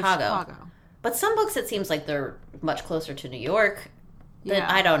to outside Chicago. of Chicago. But some books, it seems like they're much closer to New York. Yeah.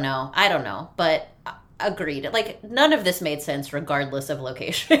 I don't know. But agreed. Like, none of this made sense regardless of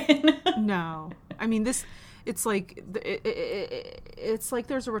location. No. I mean, it's like it's like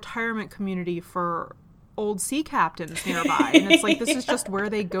there's a retirement community for old sea captains nearby. And it's like, this is just where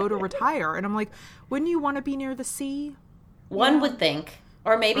they go to retire. And I'm like, wouldn't you want to be near the sea? One would think.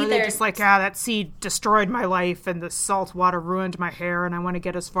 Or maybe Or they're they're just like, that sea destroyed my life and the salt water ruined my hair and I want to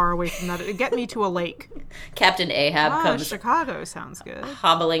get as far away from that. Get me to a lake. Captain Ahab comes Chicago sounds good.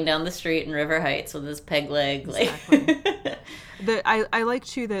 hobbling down the street in River Heights with his peg leg. Exactly. I like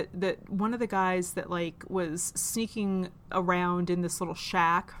too that one of the guys that like was sneaking around in this little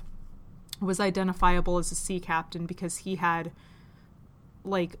shack was identifiable as a sea captain because he had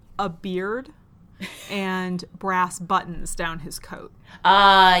like a beard and brass buttons down his coat.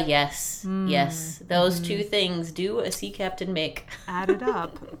 Ah, yes. Yes. Those two things do a sea captain make. Add it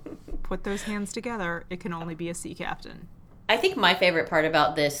up. Put those hands together. It can only be a sea captain. I think my favorite part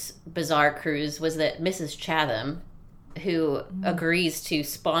about this bizarre cruise was that Mrs. Chatham, who agrees to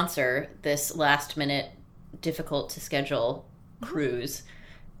sponsor this last-minute, difficult-to-schedule cruise,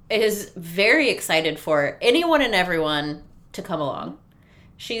 is very excited for anyone and everyone to come along.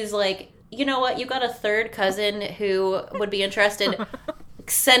 She's like, you know what? You got a third cousin who would be interested.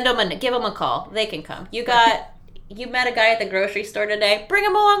 Send them and give them a call. They can come. You met a guy at the grocery store today. Bring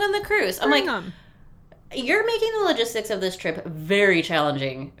him along on the cruise. I'm like, you're making the logistics of this trip very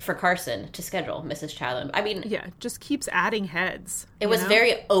challenging for Carson to schedule, Mrs. Chatham. I mean, yeah, just keeps adding heads. It was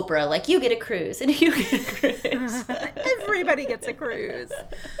very Oprah, like, you get a cruise and you get a cruise. Everybody gets a cruise.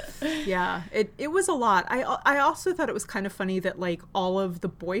 Yeah, it was a lot. I also thought it was kind of funny that like all of the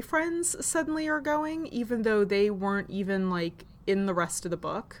boyfriends suddenly are going, even though they weren't even like in the rest of the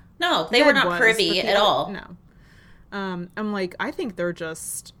book. No, they were not privy at all. No. I'm like, I think they're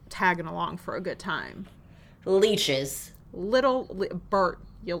just tagging along for a good time. Leeches. Bert,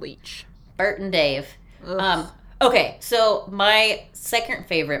 you leech. Bert and Dave. Okay, so my second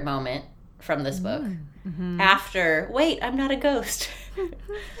favorite moment from this book, after, wait, I'm not a ghost,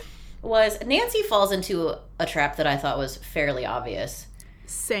 was Nancy falls into a trap that I thought was fairly obvious.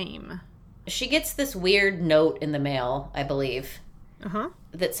 Same. She gets this weird note in the mail, I believe,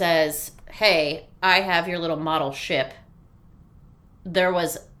 that says, hey, I have your little model ship. There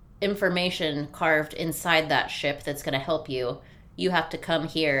was information carved inside that ship that's going to help you. You have to come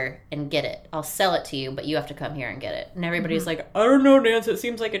here and get it. I'll sell it to you, but you have to come here and get it. And everybody's like, I don't know, Nance, it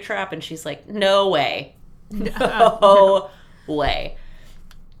seems like a trap. And she's like, no way. No way.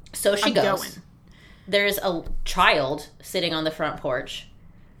 So she goes. Going. There's a child sitting on the front porch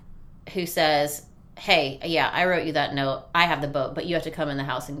who says, hey, yeah, I wrote you that note. I have the boat, but you have to come in the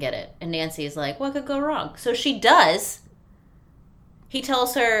house and get it. And Nancy is like, what could go wrong? So she does. He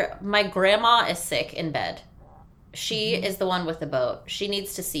tells her, my grandma is sick in bed. She is the one with the boat. She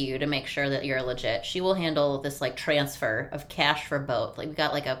needs to see you to make sure that you're legit. She will handle this like transfer of cash for boat. Like we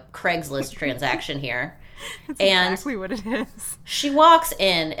got like a Craigslist transaction here. That's exactly what it is. She walks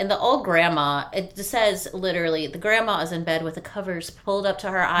in and the old grandma, it says literally, the grandma is in bed with the covers pulled up to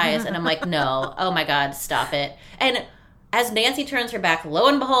her eyes. And I'm like, no, oh my God, stop it. And as Nancy turns her back, lo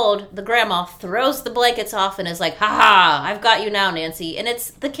and behold, the grandma throws the blankets off and is like, "Ha ha, I've got you now, Nancy." And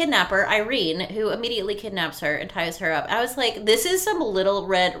it's the kidnapper, Irene, who immediately kidnaps her and ties her up. I was like, this is some Little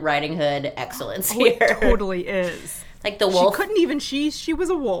Red Riding Hood excellence here. It totally is. Like the wolf. She couldn't even, she was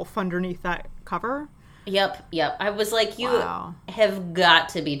a wolf underneath that cover. Yep. I was like, you Wow. have got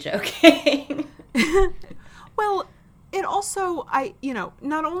to be joking. Well, it also,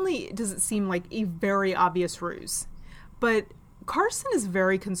 not only does it seem like a very obvious ruse, but Carson is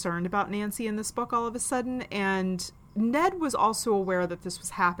very concerned about Nancy in this book all of a sudden, and Ned was also aware that this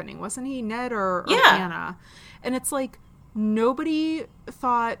was happening, wasn't he? Ned or Yeah. Anna. And it's like, nobody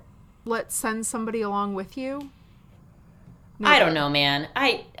thought, let's send somebody along with you? I don't know, man.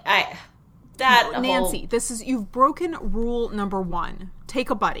 Nancy, you've broken rule number 1. Take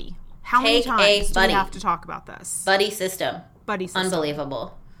a buddy. How many Take a times do we buddy. have to talk about this? Buddy system. Buddy system.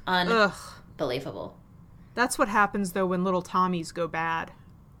 Unbelievable. Ugh. Unbelievable. That's what happens, though, when little Tommies go bad.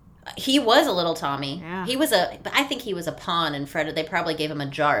 He was a little Tommy. Yeah. I think he was a pawn, and Fred, they probably gave him a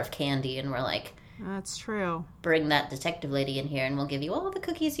jar of candy and were like, That's true. bring that detective lady in here and we'll give you all the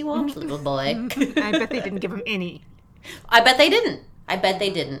cookies you want, little boy. I bet they didn't give him any. I bet they didn't.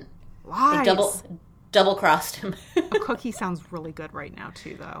 Lies. They double crossed him. A cookie sounds really good right now,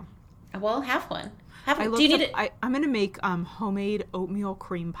 too, though. Well, have one. I Do you need it? I'm going to make homemade oatmeal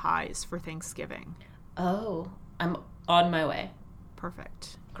cream pies for Thanksgiving. Oh, I'm on my way.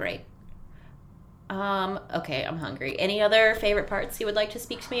 Perfect. Great. Okay, I'm hungry. Any other favorite parts you would like to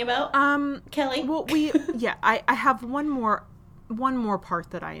speak to me about? Kelly? Well, I have one more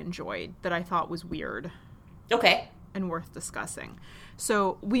part that I enjoyed that I thought was weird Okay. and worth discussing.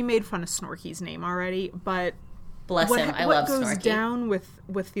 So we made fun of Snorky's name already, but Bless him. I love what goes Snorky. down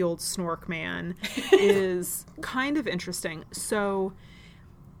with the old Snork man is kind of interesting. So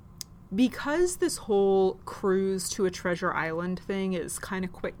because this whole cruise to a treasure island thing is kind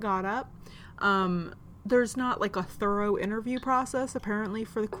of quick got up, there's not like a thorough interview process apparently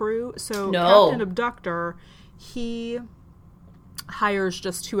for the crew. So No. Captain Abductor, he hires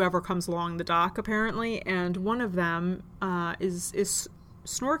just whoever comes along the dock apparently, and one of them is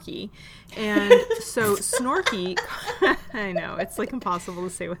Snorky. And so Snorky, I know, it's like impossible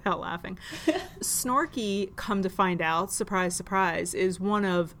to say without laughing. Snorky, come to find out, surprise, surprise, is one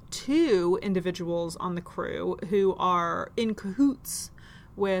of 2 individuals on the crew who are in cahoots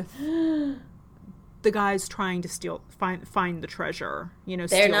with the guys trying to find the treasure. They're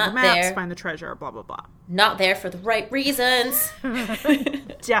steal not the maps, there. find the treasure, blah, blah, blah. Not there for the right reasons.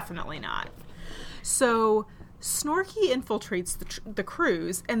 Definitely not. So Snorky infiltrates the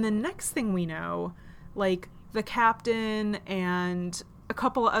cruise, and the next thing we know, like, the captain and a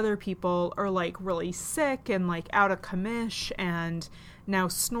couple of other people are, like, really sick and, like, out of commish, and now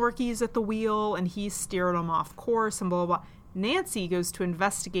Snorky's at the wheel, and he's steered them off course, and blah, blah, blah. Nancy goes to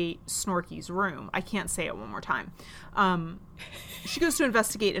investigate Snorky's room. I can't say it one more time. She goes to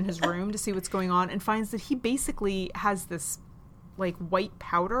investigate in his room to see what's going on and finds that he basically has this, like, white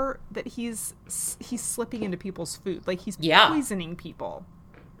powder that he's slipping into people's food. Like, he's poisoning people.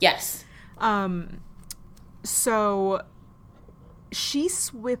 Yes. So she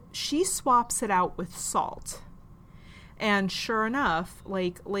swaps it out with salt. And sure enough,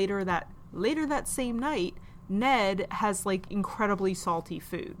 like, later that same night, Ned has, like, incredibly salty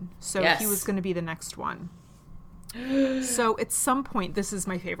food. So Yes. he was going to be the next one. So at some point, this is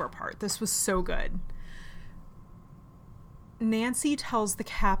my favorite part. This was so good. Nancy tells the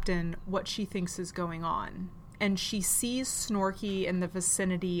captain what she thinks is going on. And she sees Snorky in the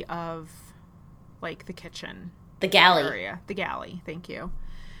vicinity of, like, the kitchen. The galley. Area. The galley, thank you.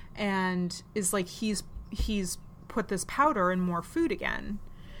 And is like, he's put this powder in more food again.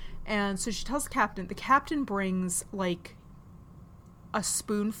 And so she tells the captain brings, like, a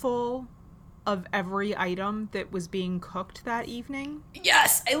spoonful of every item that was being cooked that evening.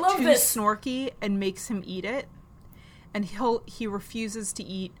 Yes, I love to this. Snorky and makes him eat it. And he refuses to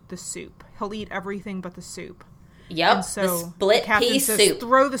eat the soup. He'll eat everything but the soup. Yep, And so the split pea says, soup.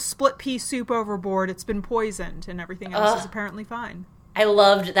 throw the split pea soup overboard. It's been poisoned, and everything else is apparently fine. I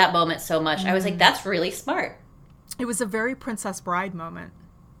loved that moment so much. I was like, that's really smart. It was a very Princess Bride moment.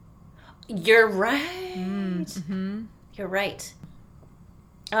 You're right. Mm-hmm. You're right.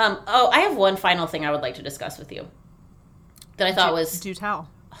 I have one final thing I would like to discuss with you that I thought was Do tell.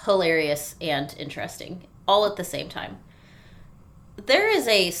 hilarious and interesting, all at the same time. There is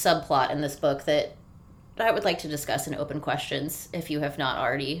a subplot in this book that I would like to discuss in open questions, if you have not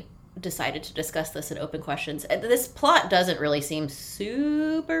already decided to discuss this in open questions. This plot doesn't really seem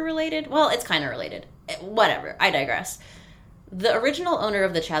super related. Well, it's kind of related. Whatever. I digress. The original owner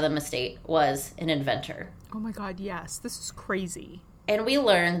of the Chatham estate was an inventor. Oh my god, yes. This is crazy. And we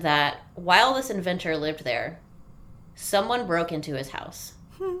learn that while this inventor lived there, someone broke into his house.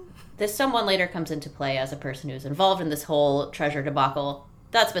 This someone later comes into play as a person who's involved in this whole treasure debacle.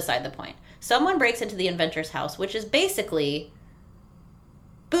 That's beside the point. Someone breaks into the inventor's house, which is basically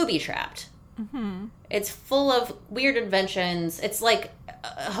booby-trapped. Mm-hmm. It's full of weird inventions. It's like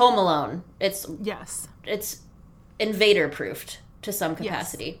Home Alone. It's invader-proofed to some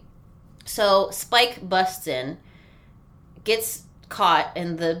capacity. Yes. So Spike busts in, gets caught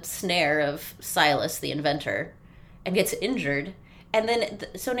in the snare of Silas, the inventor, and gets injured. And then,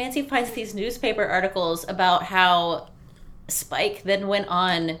 so Nancy finds these newspaper articles about how Spike then went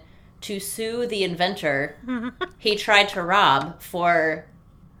on to sue the inventor he tried to rob for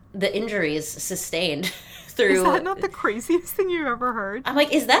the injuries sustained through... Is that not the craziest thing you've ever heard? I'm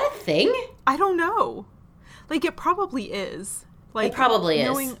like, is that a thing? I don't know. Like, it probably is. Like, it probably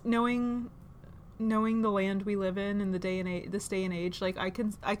is. Knowing the land we live in this day and age, like, I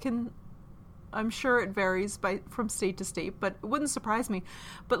can I'm sure it varies from state to state, but it wouldn't surprise me.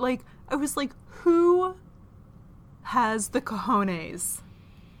 But, like, I was like, who has the cojones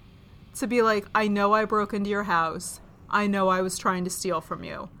to be like, I know I broke into your house. I know I was trying to steal from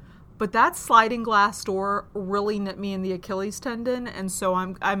you. But that sliding glass door really nipped me in the Achilles tendon, and so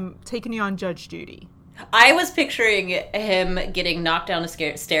I'm taking you on judge duty. I was picturing him getting knocked down a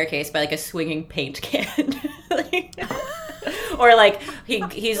staircase by, like, a swinging paint can. Or, like,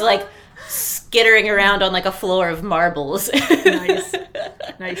 he's like, skittering around on, like, a floor of marbles.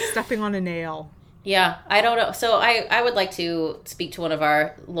 Nice. Stepping on a nail. Yeah, I don't know. So I would like to speak to one of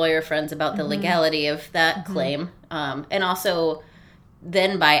our lawyer friends about the legality of that claim. And also,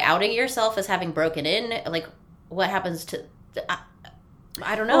 then by outing yourself as having broken in, like, what happens to...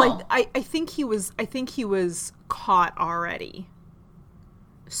 I don't know. Well, I think he was caught already.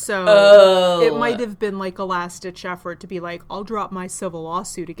 So it might have been like a last-ditch effort to be like, I'll drop my civil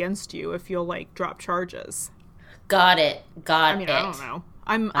lawsuit against you if you'll, like, drop charges. Got it. I don't know.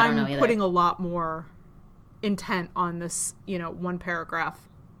 I'm putting a lot more intent on this, one paragraph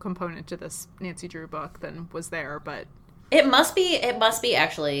component to this Nancy Drew book than was there, but it must be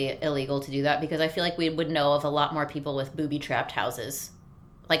actually illegal to do that, because I feel like we would know of a lot more people with booby-trapped houses,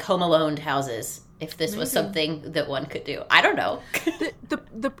 like Home Alone houses, if this was something that one could do. I don't know.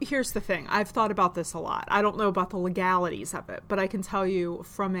 Here's the thing. I've thought about this a lot. I don't know about the legalities of it, but I can tell you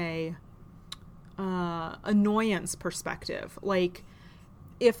from a annoyance perspective. Like,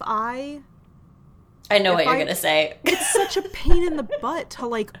 if I know what you're going to say. It's such a pain in the butt to,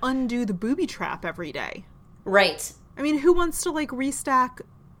 like, undo the booby trap every day. Right. I mean, who wants to, like, restack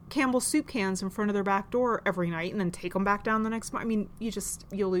Campbell's soup cans in front of their back door every night and then take them back down the next morning? I mean,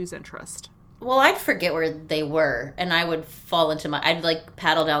 you'll lose interest. Well, I'd forget where they were, and I would fall into I'd, like,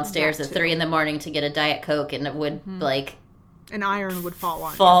 paddle downstairs at 3 a.m. to get a Diet Coke, and it would, like... An iron would fall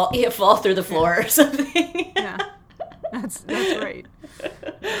on you. Fall through the floor or something. Yeah. That's right.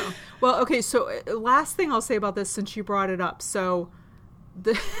 Yeah. Well, okay, so last thing I'll say about this, since you brought it up. So,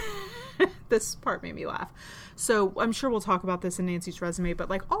 this part made me laugh. So, I'm sure we'll talk about this in Nancy's resume, but,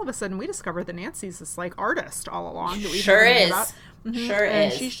 like, all of a sudden we discovered that Nancy's this, like, artist all along. That we've sure is. About. Mm-hmm. Sure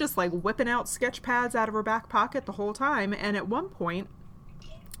and is. She's just, like, whipping out sketch pads out of her back pocket the whole time. And at one point,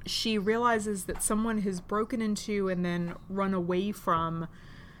 she realizes that someone has broken into and then run away from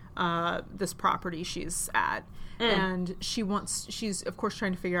this property she's at. And she's of course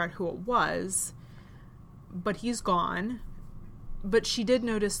trying to figure out who it was, but he's gone. But she did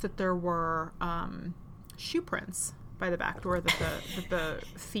notice that there were shoe prints by the back door that the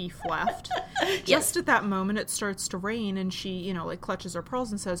thief left. Just at that moment, it starts to rain, and she, like, clutches her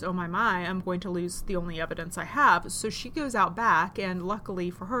pearls and says, "Oh my, I'm going to lose the only evidence I have." So she goes out back, and luckily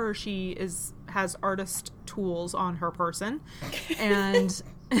for her, she has artist tools on her person, and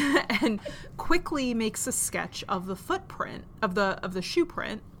and quickly makes a sketch of the footprint of the shoe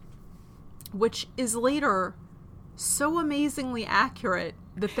print, which is later so amazingly accurate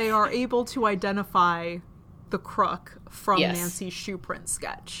that they are able to identify the crook from Nancy's shoe print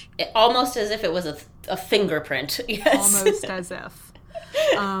sketch. Almost as if it was a fingerprint. Yes. Almost as if.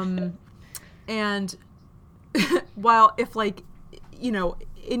 And while if, like,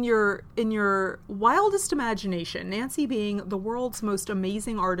 in your wildest imagination, Nancy being the world's most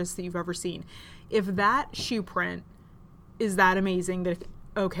amazing artist that you've ever seen, if that shoe print is that amazing that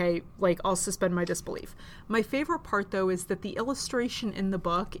okay, like, I'll suspend my disbelief. My favorite part, though, is that the illustration in the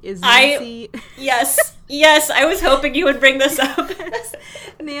book is Nancy... Yes, I was hoping you would bring this up.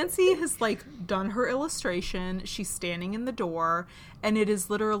 Nancy has, like, done her illustration. She's standing in the door, and it is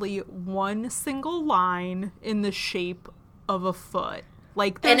literally one single line in the shape of a foot.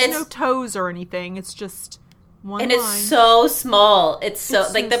 Like, there's no toes or anything. It's just one and line. It's so small. It's so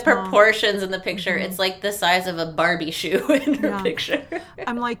It's like so the small. proportions in the picture. It's like the size of a Barbie shoe in her picture.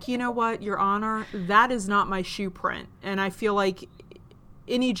 I'm like, you know what, Your Honor, that is not my shoe print. And I feel like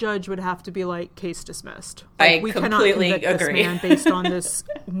any judge would have to be like, case dismissed. Like, I completely cannot convict agree. this man based on this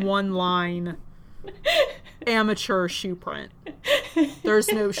one line amateur shoe print. There's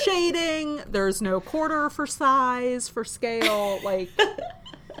no shading. There's no quarter for size, for scale. Like,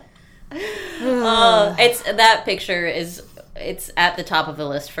 It's that picture is it's at the top of the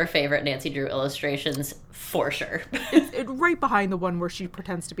list for favorite Nancy Drew illustrations for sure. it right behind the one where she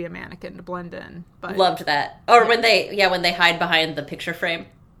pretends to be a mannequin to blend in. But Loved that. Or when they hide behind the picture frame.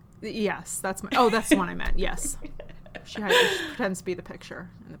 yes, that's the one I meant. Yes, she pretends to be the picture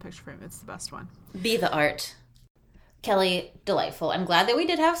in the picture frame. It's the best one. Be the art. Kelly, delightful. I'm glad that we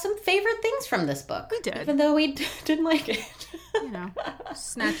did have some favorite things from this book. We did. Even though we didn't like it. You know,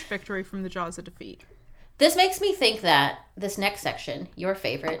 snatch victory from the jaws of defeat. This makes me think that this next section, your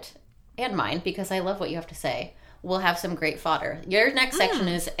favorite, and mine, because I love what you have to say, will have some great fodder. Your next section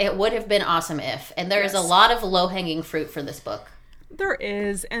is It Would Have Been Awesome If, and there is a lot of low-hanging fruit for this book. There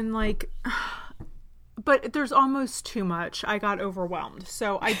is, and like, but there's almost too much. I got overwhelmed.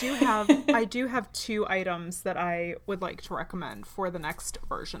 So I do have 2 items that I would like to recommend for the next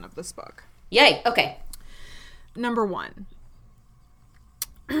version of this book. Yay, okay. Number 1.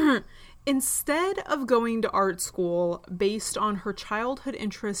 Instead of going to art school based on her childhood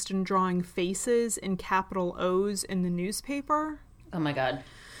interest in drawing faces in capital O's in the newspaper, Oh my god.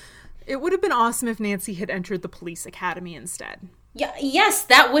 it would have been awesome if Nancy had entered the police academy instead. Yeah, yes,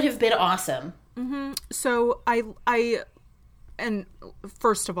 that would have been awesome. So and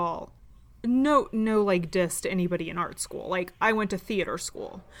first of all, no like diss to anybody in art school. Like, I went to theater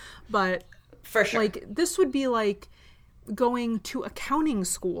school, but For sure. like, this would be like going to accounting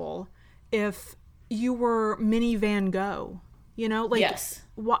school if you were Minnie Van Gogh, you know? Like, yes.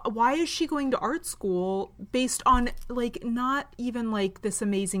 Why is she going to art school based on, like, not even, like, this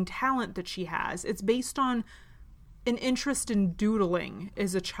amazing talent that she has? It's based on an interest in doodling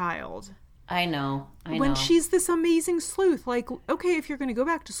as a child. I know. When she's this amazing sleuth, like, okay, if you're going to go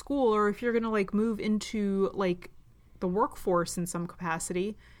back to school or if you're going to, like, move into, like, the workforce in some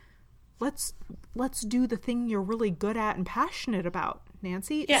capacity, let's do the thing you're really good at and passionate about,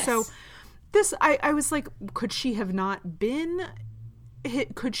 Nancy. Yes. So this, I was like, could she have not been,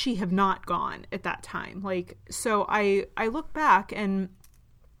 could she have not gone at that time? Like, so I look back and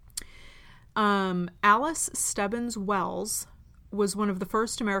Alice Stebbins Wells was one of the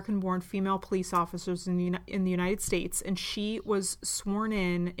first American-born female police officers in the United States, and she was sworn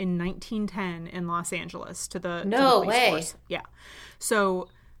in 1910 in Los Angeles to the police way. force. Yeah. So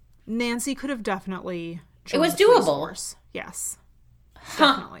Nancy could have definitely It was joined the police doable. force. Yes.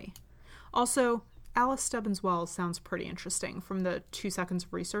 Definitely. Also, Alice Stebbins Wells sounds pretty interesting from the 2 seconds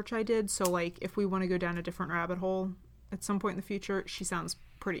of research I did. So, like, if we want to go down a different rabbit hole at some point in the future, she sounds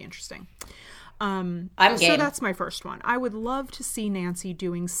pretty interesting. I'm game. So that's my first one. I would love to see Nancy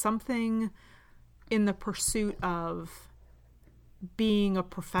doing something in the pursuit of being a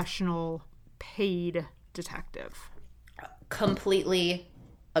professional paid detective. Completely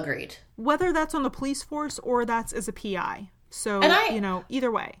agreed. Whether that's on the police force or that's as a PI. So, And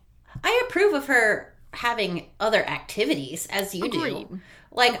either way. I approve of her having other activities, as you Agreed. do.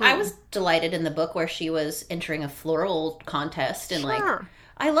 Like, I was delighted in the book where she was entering a floral contest and, like, Sure.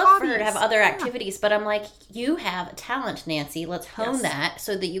 I love for her to have Hobbies. other Yeah. activities, but I'm like, you have a talent, Nancy. Let's hone Yes. that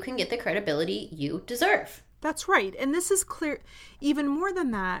so that you can get the credibility you deserve. That's right. And this is clear. Even more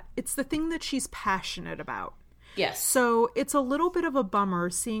than that, it's the thing that she's passionate about. Yes. So it's a little bit of a bummer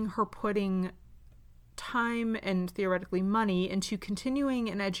seeing her putting time and theoretically money into continuing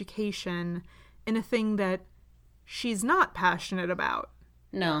an education in a thing that she's not passionate about.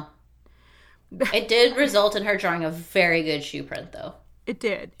 No. It did result in her drawing a very good shoe print, though. It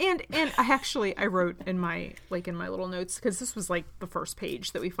did. And I wrote in my little notes, because this was like the first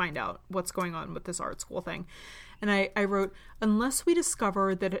page that we find out what's going on with this art school thing. And I wrote, unless we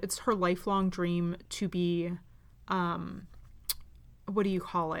discover that it's her lifelong dream to be, what do you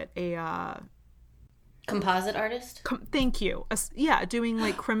call it? Composite artist? Thank you. Doing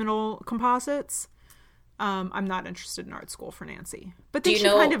like criminal composites. I'm not interested in art school for Nancy. But then she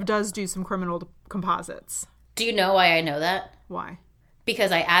kind of does do some criminal composites. Do you know why I know that? Why?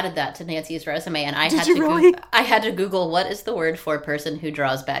 Because I added that to Nancy's resume, and I had to Google what is the word for a person who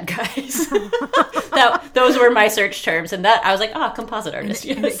draws bad guys. Those were my search terms, and that I was like, composite artist.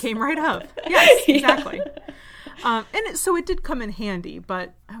 And it came right up. Yes, exactly. So it did come in handy,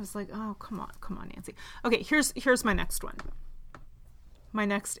 but I was like, oh, come on, Nancy. Okay, here's my next one. my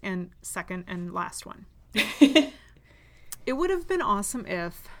next and second and last one. It would have been awesome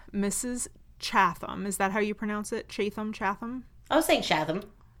if Mrs. Chatham, is that how you pronounce it? Chatham? I was saying Chatham.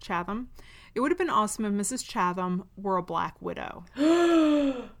 Chatham. It would have been awesome if Mrs. Chatham were a black widow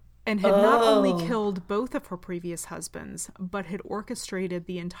and had not only killed both of her previous husbands, but had orchestrated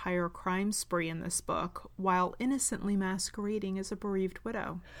the entire crime spree in this book while innocently masquerading as a bereaved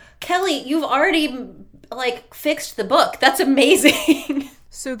widow. Kelly, you've already, like, fixed the book. That's amazing.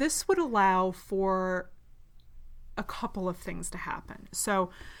 So this would allow for a couple of things to happen.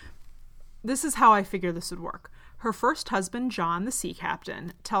 So this is how I figure this would work. Her first husband, John, the sea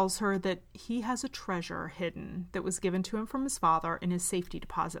captain, tells her that he has a treasure hidden that was given to him from his father in his safety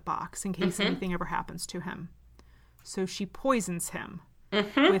deposit box in case anything ever happens to him. So she poisons him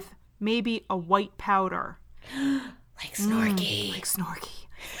with maybe a white powder. Like Snorky. Like Snorky.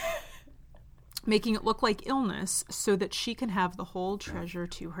 Making it look like illness so that she can have the whole treasure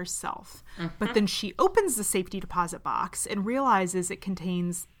to herself. But then she opens the safety deposit box and realizes it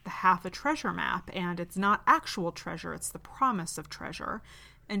contains the half a treasure map, and it's not actual treasure, it's the promise of treasure,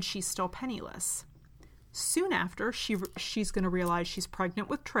 and she's still penniless. Soon after, she's going to realize she's pregnant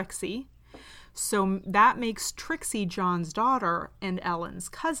with Trixie, so that makes Trixie John's daughter and Ellen's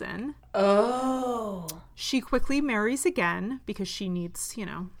cousin. Oh. She quickly marries again because she needs,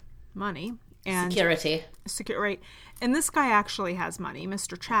 money. And security. Right. And this guy actually has money,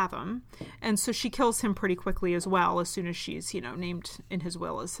 Mr. Chatham. And so she kills him pretty quickly as well, as soon as she's, named in his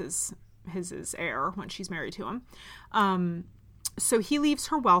will as his heir when she's married to him. So he leaves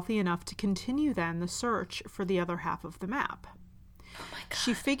her wealthy enough to continue then the search for the other half of the map. Oh my God.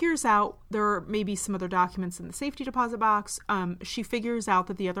 She figures out there may be some other documents in the safety deposit box. She figures out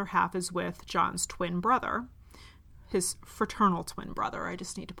that the other half is with John's twin brother. His fraternal twin brother, I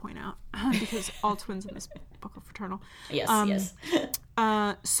just need to point out, because all twins in this book are fraternal. Yes.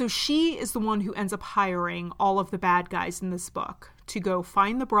 So she is the one who ends up hiring all of the bad guys in this book to go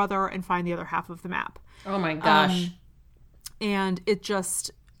find the brother and find the other half of the map. Oh my gosh. And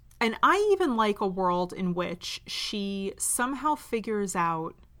I even like a world in which she somehow figures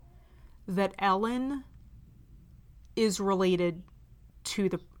out that Ellen is related to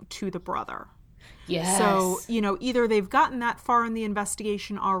the brother. Yes. So, either they've gotten that far in the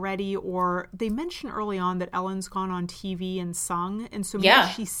investigation already, or they mention early on that Ellen's gone on TV and sung. And so maybe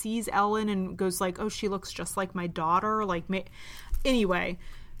she sees Ellen and goes like, oh, she looks just like my daughter. Anyway,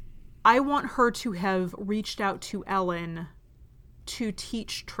 I want her to have reached out to Ellen to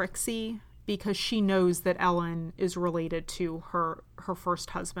teach Trixie, because she knows that Ellen is related to her first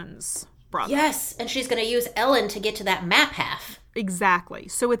husband's brother. Yes. And she's going to use Ellen to get to that map half. Exactly.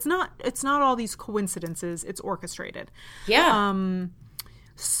 So it's not all these coincidences, it's orchestrated. Yeah.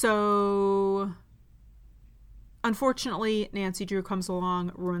 So unfortunately, Nancy Drew comes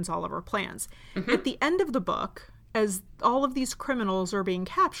along, ruins all of her plans. At the end of the book, as all of these criminals are being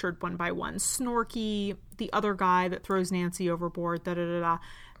captured one by one, Snorky, the other guy that throws Nancy overboard,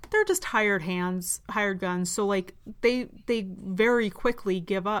 they're just hired guns. So they very quickly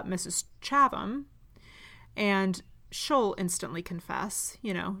give up Mrs. Chatham, and she'll instantly confess,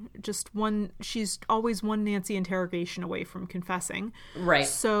 she's always one Nancy interrogation away from confessing. Right.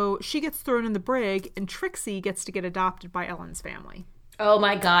 So she gets thrown in the brig, and Trixie gets to get adopted by Ellen's family. Oh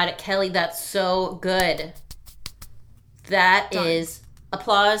my God, Kelly, that's so good. That is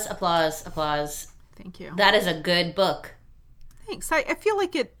applause. Thank you. That is a good book. Thanks. I feel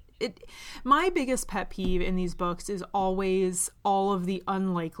like it my biggest pet peeve in these books is always all of the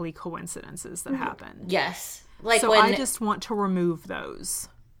unlikely coincidences that happen. Yes. So I just want to remove those.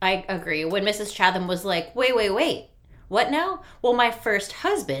 I agree. When Mrs. Chatham was like, wait, what now? Well, my first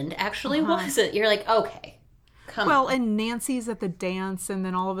husband actually wasn't. You're like, okay, come on. Well, and Nancy's at the dance, and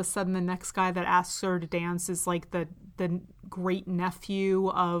then all of a sudden the next guy that asks her to dance is like the great nephew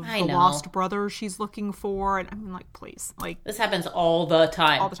of the lost brother she's looking for. And I mean, please. This happens all the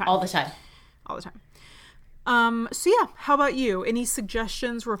time. All the time. So yeah, how about you? Any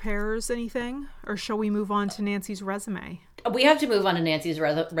suggestions, repairs, anything? Or shall we move on to Nancy's resume? We have to move on to Nancy's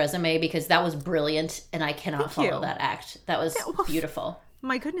resume, because that was brilliant, and I cannot follow that act. That was beautiful.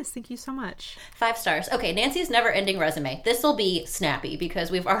 My goodness, thank you so much. 5 stars. Okay, Nancy's never-ending resume. This will be snappy,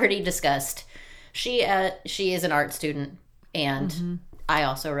 because we've already discussed she is an art student, and I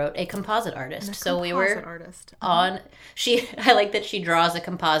also wrote a composite artist. So we were on. I like that she draws a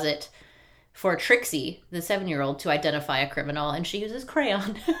composite for Trixie, the 7-year-old, to identify a criminal, and she uses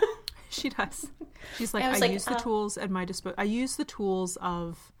crayon. She does. She's like, I use the tools at my disposal. I use the tools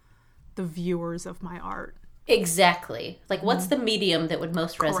of the viewers of my art. Exactly. What's the medium that would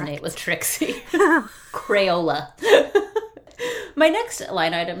most resonate with Trixie? Crayola. My next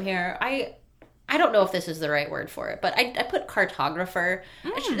line item here, I don't know if this is the right word for it, but I put cartographer.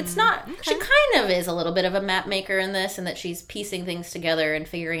 It's not. Okay. She kind of is a little bit of a map maker in this, and that she's piecing things together and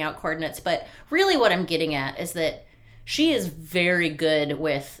figuring out coordinates. But really, what I'm getting at is that she is very good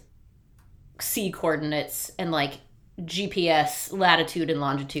with sea coordinates and like GPS, latitude and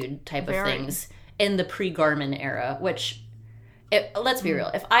longitude type of things in the pre-Garmin era. Which, let's be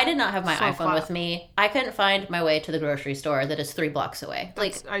real, if I did not have my iPhone with me, I couldn't find my way to the grocery store that is 3 blocks away.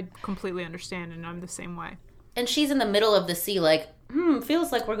 I completely understand, and I'm the same way. And she's in the middle of the sea, like,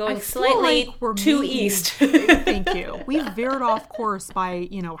 feels like we're going slightly like we're too maybe- east. Thank you. We veered off course by,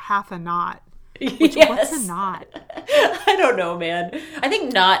 half a knot. Which, Yes. what's a knot? I don't know, man. I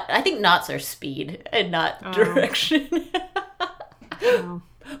think knots are speed and not direction. Oh.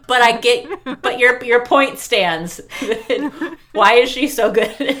 But your point stands. Why is she so good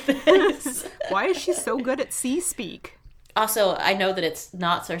at this? Why is she so good at sea speak? Also, I know that it's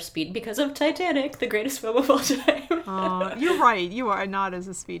knots are speed because of Titanic, the greatest film of all time. You're right. You are not as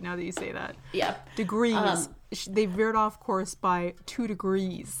a speed now that you say that. Yeah. Degrees. They veered off course by 2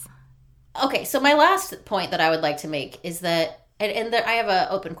 degrees. Okay, so my last point that I would like to make is that, and I have an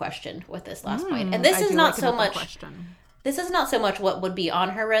open question with this last point, and this is not so much. Question. This is not so much what would be on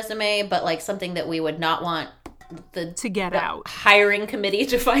her resume, but like something that we would not want To get out. hiring committee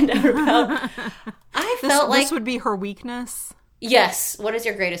to find out about. I felt like this would be her weakness. yes. What is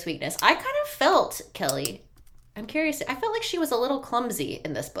your greatest weakness? I kind of felt, Kelly. I'm curious. I felt like she was a little clumsy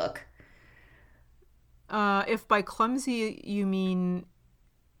in this book. If by clumsy you mean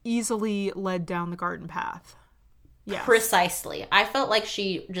easily led down the garden path. Yes. Precisely. I felt like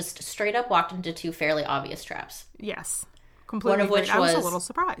she just straight up walked into 2 fairly obvious traps. Yes. Completely. One of which agreed. I was a was- little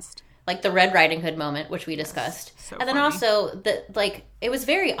surprised. Like the Red Riding Hood moment, which we discussed. So and then funny. also, it was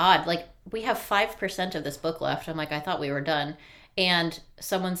very odd. Like, we have 5% of this book left. I'm like, I thought we were done. And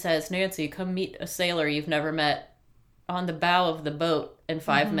someone says, Nancy, come meet a sailor you've never met on the bow of the boat in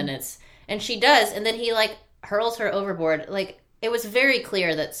 5 minutes. And she does. And then he, like, hurls her overboard. Like, it was very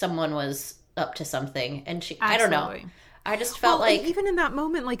clear that someone was up to something. And I don't know. Absolutely. I just felt like... even in that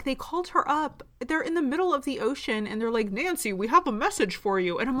moment, like they called her up. They're in the middle of the ocean, and they're like, "Nancy, we have a message for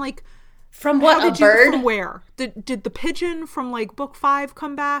you." And I'm like, From what, "How a did bird? From where? Did the pigeon from like book 5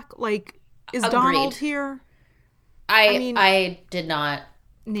 come back? Like, is Donald here? I did not...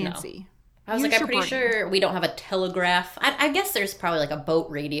 Nancy. I was Use like, I'm your pretty brain. sure we don't have a telegraph. I guess there's probably like a boat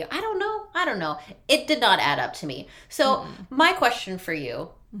radio. I don't know. It did not add up to me. So my question for you,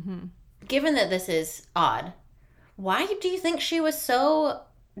 given that this is odd, why do you think she was so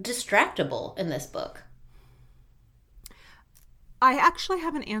distractible in this book? I actually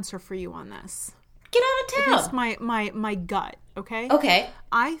have an answer for you on this. Get out of It's town. my gut. Okay. Okay.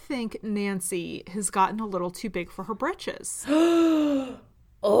 I think Nancy has gotten a little too big for her britches.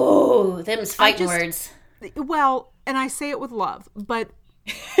 Oh, them's fighting just- words. Well, and I say it with love, but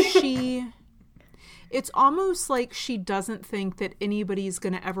it's almost like she doesn't think that anybody's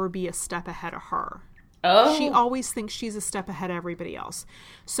going to ever be a step ahead of her. Oh. She always thinks she's a step ahead of everybody else.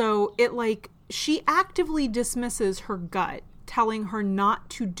 So she actively dismisses her gut telling her not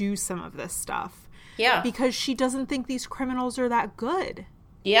to do some of this stuff Yeah. because she doesn't think these criminals are that good.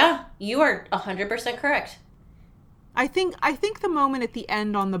 Yeah, you are 100% correct. I think the moment at the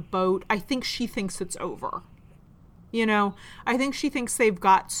end on the boat, I think she thinks it's over. I think she thinks they've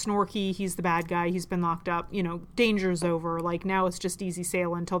got Snorky. He's the bad guy. He's been locked up. Danger's over. Like, now it's just easy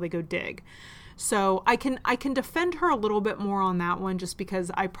sail until they go dig. So I can defend her a little bit more on that one, just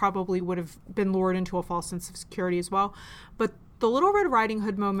because I probably would have been lured into a false sense of security as well. But the Little Red Riding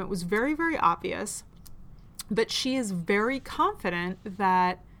Hood moment was very, very obvious. But she is very confident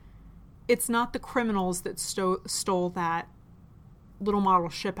that it's not the criminals that stole that little model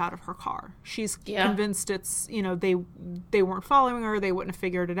ship out of her car. She's convinced it's, they weren't following her. They wouldn't have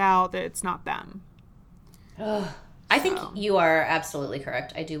figured it out, that it's not them. I think you are absolutely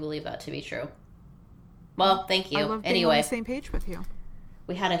correct. I do believe that to be true. Well, thank you. I love being Anyway, on the same page with you.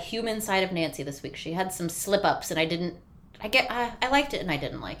 we had a human side of Nancy this week. She had some slip-ups, and I liked it and I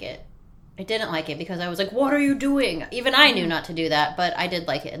didn't like it. I didn't like it because I was like, what are you doing? Even I knew not to do that, but I did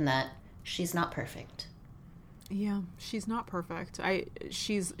like it in that she's not perfect. Yeah, she's not perfect.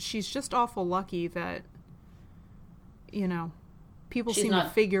 She's just awful lucky that, people She's seem not- to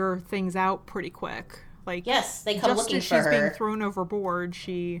figure things out pretty quick. Like, Yes, they come just looking as for she's being her. thrown overboard,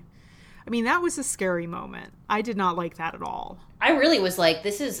 that was a scary moment. I did not like that at all. I really was like,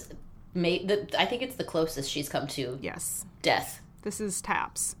 I think it's the closest she's come to Yes, death. this is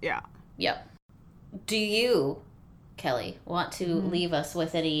Taps. Yeah. Yep. Do you, Kelly, want to leave us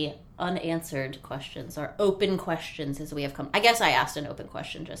with any unanswered questions or open questions as we have come? I guess I asked an open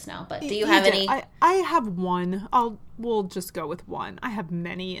question just now, but do you have any? I have one. We'll just go with one. I have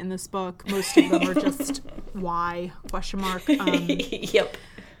many in this book. Most of them are just why ? Yep.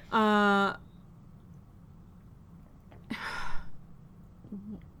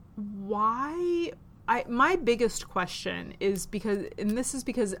 Why? My biggest question is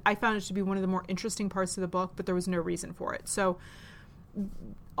because I found it to be one of the more interesting parts of the book, but there was no reason for it. So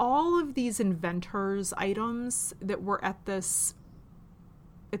all of these inventors' items that were at this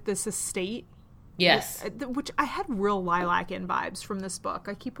estate, yes, which I had real Lilac Inn vibes from this book.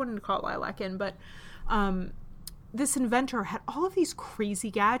 I keep wanting to call it Lilac Inn, but this inventor had all of these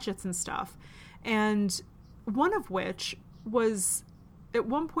crazy gadgets and stuff, and one of which was, at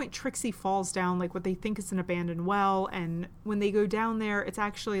one point, Trixie falls down like what they think is an abandoned well, and when they go down there, it's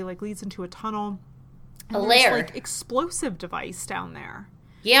actually like leads into a tunnel. And a lair, like explosive device down there.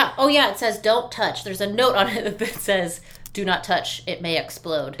 Yeah. Oh, yeah. It says "Don't touch." There's a note on it that says "Do not touch. It may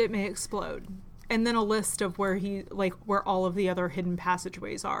explode." It may explode, and then a list of where where all of the other hidden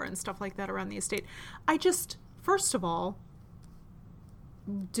passageways are and stuff like that around the estate. First of all,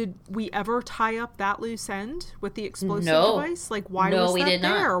 did we ever tie up that loose end with the explosive device? Like, why was that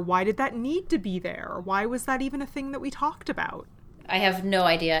there? Why did that need to be there? Why was that even a thing that we talked about? I have no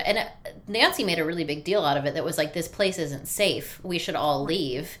idea. And Nancy made a really big deal out of it. That was like, this place isn't safe. We should all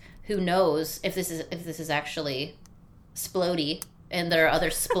leave. Who knows if this is actually splody and there are other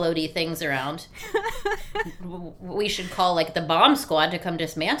splody things around. We should call like the bomb squad to come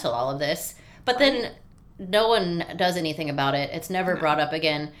dismantle all of this. But then no one does anything about it. It's never brought up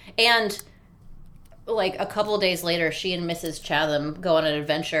again. And like a couple of days later, she and Mrs. Chatham go on an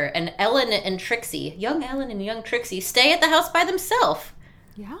adventure, and Ellen and Trixie, young Ellen and young Trixie, stay at the house by themselves.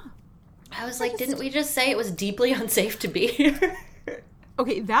 Yeah. I was like, didn't we just say it was deeply unsafe to be here?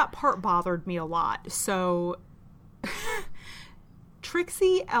 Okay, that part bothered me a lot. So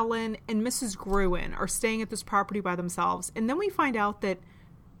Trixie, Ellen, and Mrs. Gruen are staying at this property by themselves, and then we find out that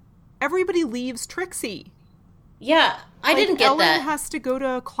everybody leaves Trixie. Yeah, I didn't get Ellen that. Ellen has to go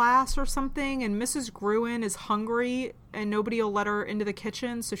to a class or something, and Mrs. Gruen is hungry, and nobody will let her into the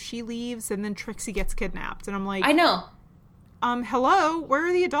kitchen, so she leaves, and then Trixie gets kidnapped. And I'm like, I know. Hello? Where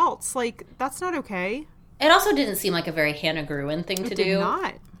are the adults? Like, that's not okay. It also didn't seem like a very Hannah Gruen thing to do.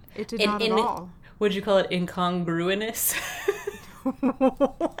 It did not at all. Would you call it incongruous?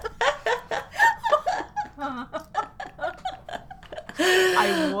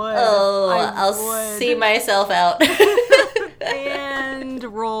 I would. I'll see myself out. And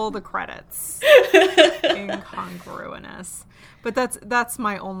roll the credits. Incongruous. But that's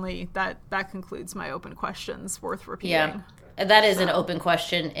my only, that concludes my open questions worth repeating. Yeah, that is an open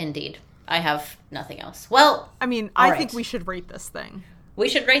question indeed. I have nothing else. Well, I mean, I think we should rate this thing. We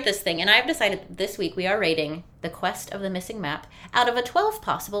should rate this thing, and I've decided this week we are rating The Quest of the Missing Map out of a 12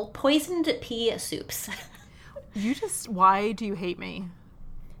 possible poisoned pea soups. Why do you hate me?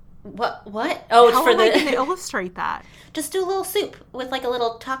 What? Oh, it's How for am I going to illustrate that? Just do a little soup with like a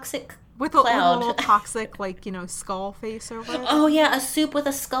little toxic with cloud. A little toxic, like, skull face over it. Oh yeah, a soup with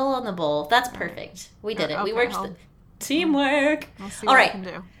a skull on the bowl. That's perfect. We did it. Okay, we worked teamwork. I'll see All what right. I can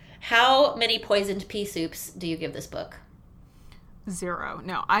do. How many poisoned pea soups do you give this book? 0.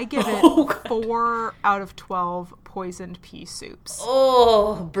 No, I give it 4 out of 12 poisoned pea soups.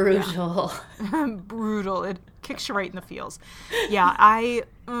 Oh, brutal. Yeah. Brutal. It kicks you right in the feels. Yeah, I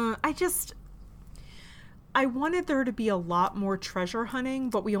wanted there to be a lot more treasure hunting,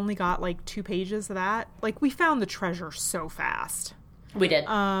 but we only got like 2 pages of that. Like, we found the treasure so fast. We did.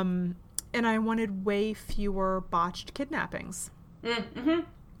 And I wanted way fewer botched kidnappings. Mm-hmm.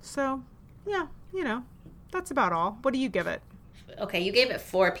 So, yeah, that's about all. What do you give it? Okay, you gave it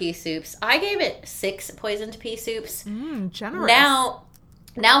 4 pea soups. I gave it 6 poisoned pea soups. Generous.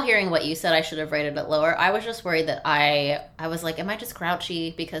 Now hearing what you said, I should have rated it lower. I was just worried that I was like, am I just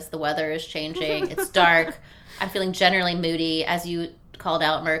grouchy because the weather is changing? It's dark. I'm feeling generally moody. As you called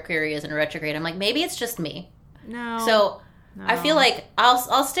out, Mercury is in retrograde. I'm like, maybe it's just me. No. So I feel like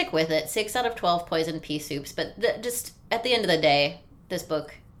I'll stick with it. 6 out of 12 poisoned pea soups. But just at the end of the day, this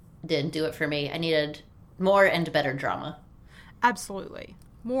book didn't do it for me. I needed more and better drama. Absolutely.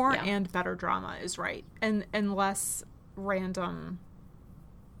 More and better drama is right. And less random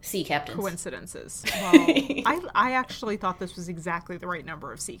sea captains. Coincidences. Well, I actually thought this was exactly the right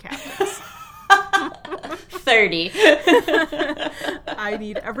number of sea captains. 30. I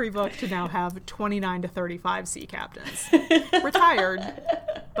need every book to now have 29 to 35 sea captains. Retired,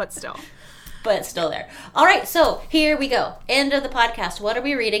 but still. But still there. All right, so here we go. End of the podcast. What are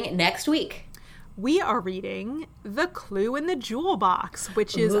we reading next week? We are reading The Clue in the Jewel Box,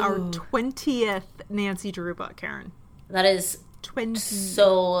 which is our 20th Nancy Drew book, Karen. That is 20.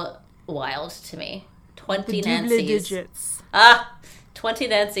 so wild to me. 20 The Nancys. digits. 20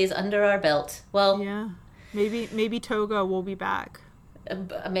 Nancys under our belt. Well, Yeah. Maybe Togo will be back.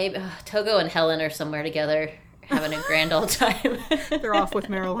 maybe Togo and Helen are somewhere together having a grand old time. They're off with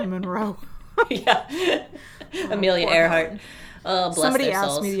Marilyn Monroe. Yeah. Amelia poor Earhart. Helen. Oh, bless Somebody their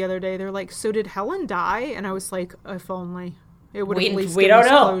asked souls. me the other day, they're like, so did Helen die? And I was like, if only. It would have at least we given don't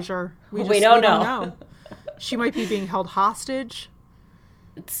us know. closure. We don't know. She might be being held hostage.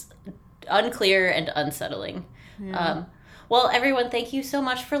 It's unclear and unsettling. Yeah. Well, everyone, thank you so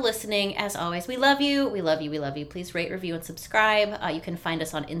much for listening. As always, we love you. We love you. We love you. Please rate, review, and subscribe. You can find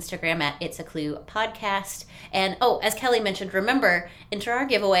us on Instagram at It's a Clue Podcast. And, as Kelly mentioned, remember, enter our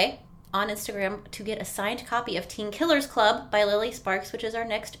giveaway on Instagram to get a signed copy of Teen Killers Club by Lily Sparks, which is our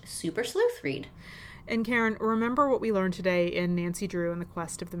next Super Sleuth read. And Karen, remember what we learned today in Nancy Drew and the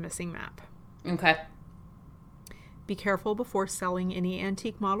Quest of the Missing Map. Okay. Be careful before selling any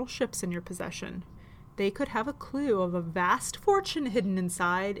antique model ships in your possession. They could have a clue of a vast fortune hidden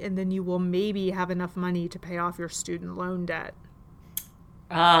inside, and then you will maybe have enough money to pay off your student loan debt.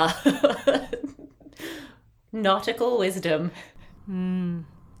 Nautical wisdom.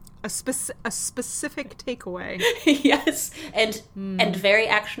 A specific takeaway. Yes, and very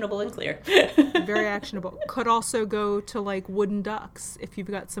actionable and clear. Very actionable. Could also go to like wooden ducks if you've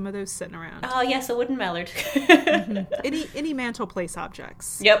got some of those sitting around. Oh, yes, a wooden mallard. Any mantel place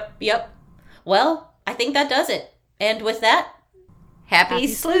objects. Yep. Well, I think that does it. And with that, happy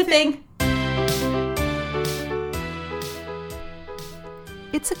sleuthing.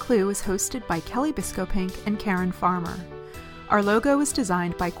 It's a Clue is hosted by Kelly Biscopink and Karen Farmer. Our logo is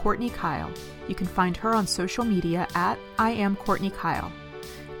designed by Courtney Kyle. You can find her on social media at I am Courtney Kyle.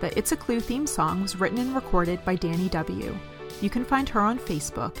 The It's a Clue theme song was written and recorded by Danny W. You can find her on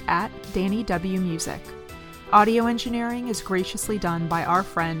Facebook at Danny W Music. Audio engineering is graciously done by our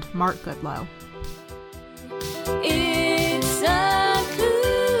friend Mark Goodlow.